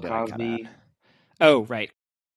 Bill Cosby. Oh, right.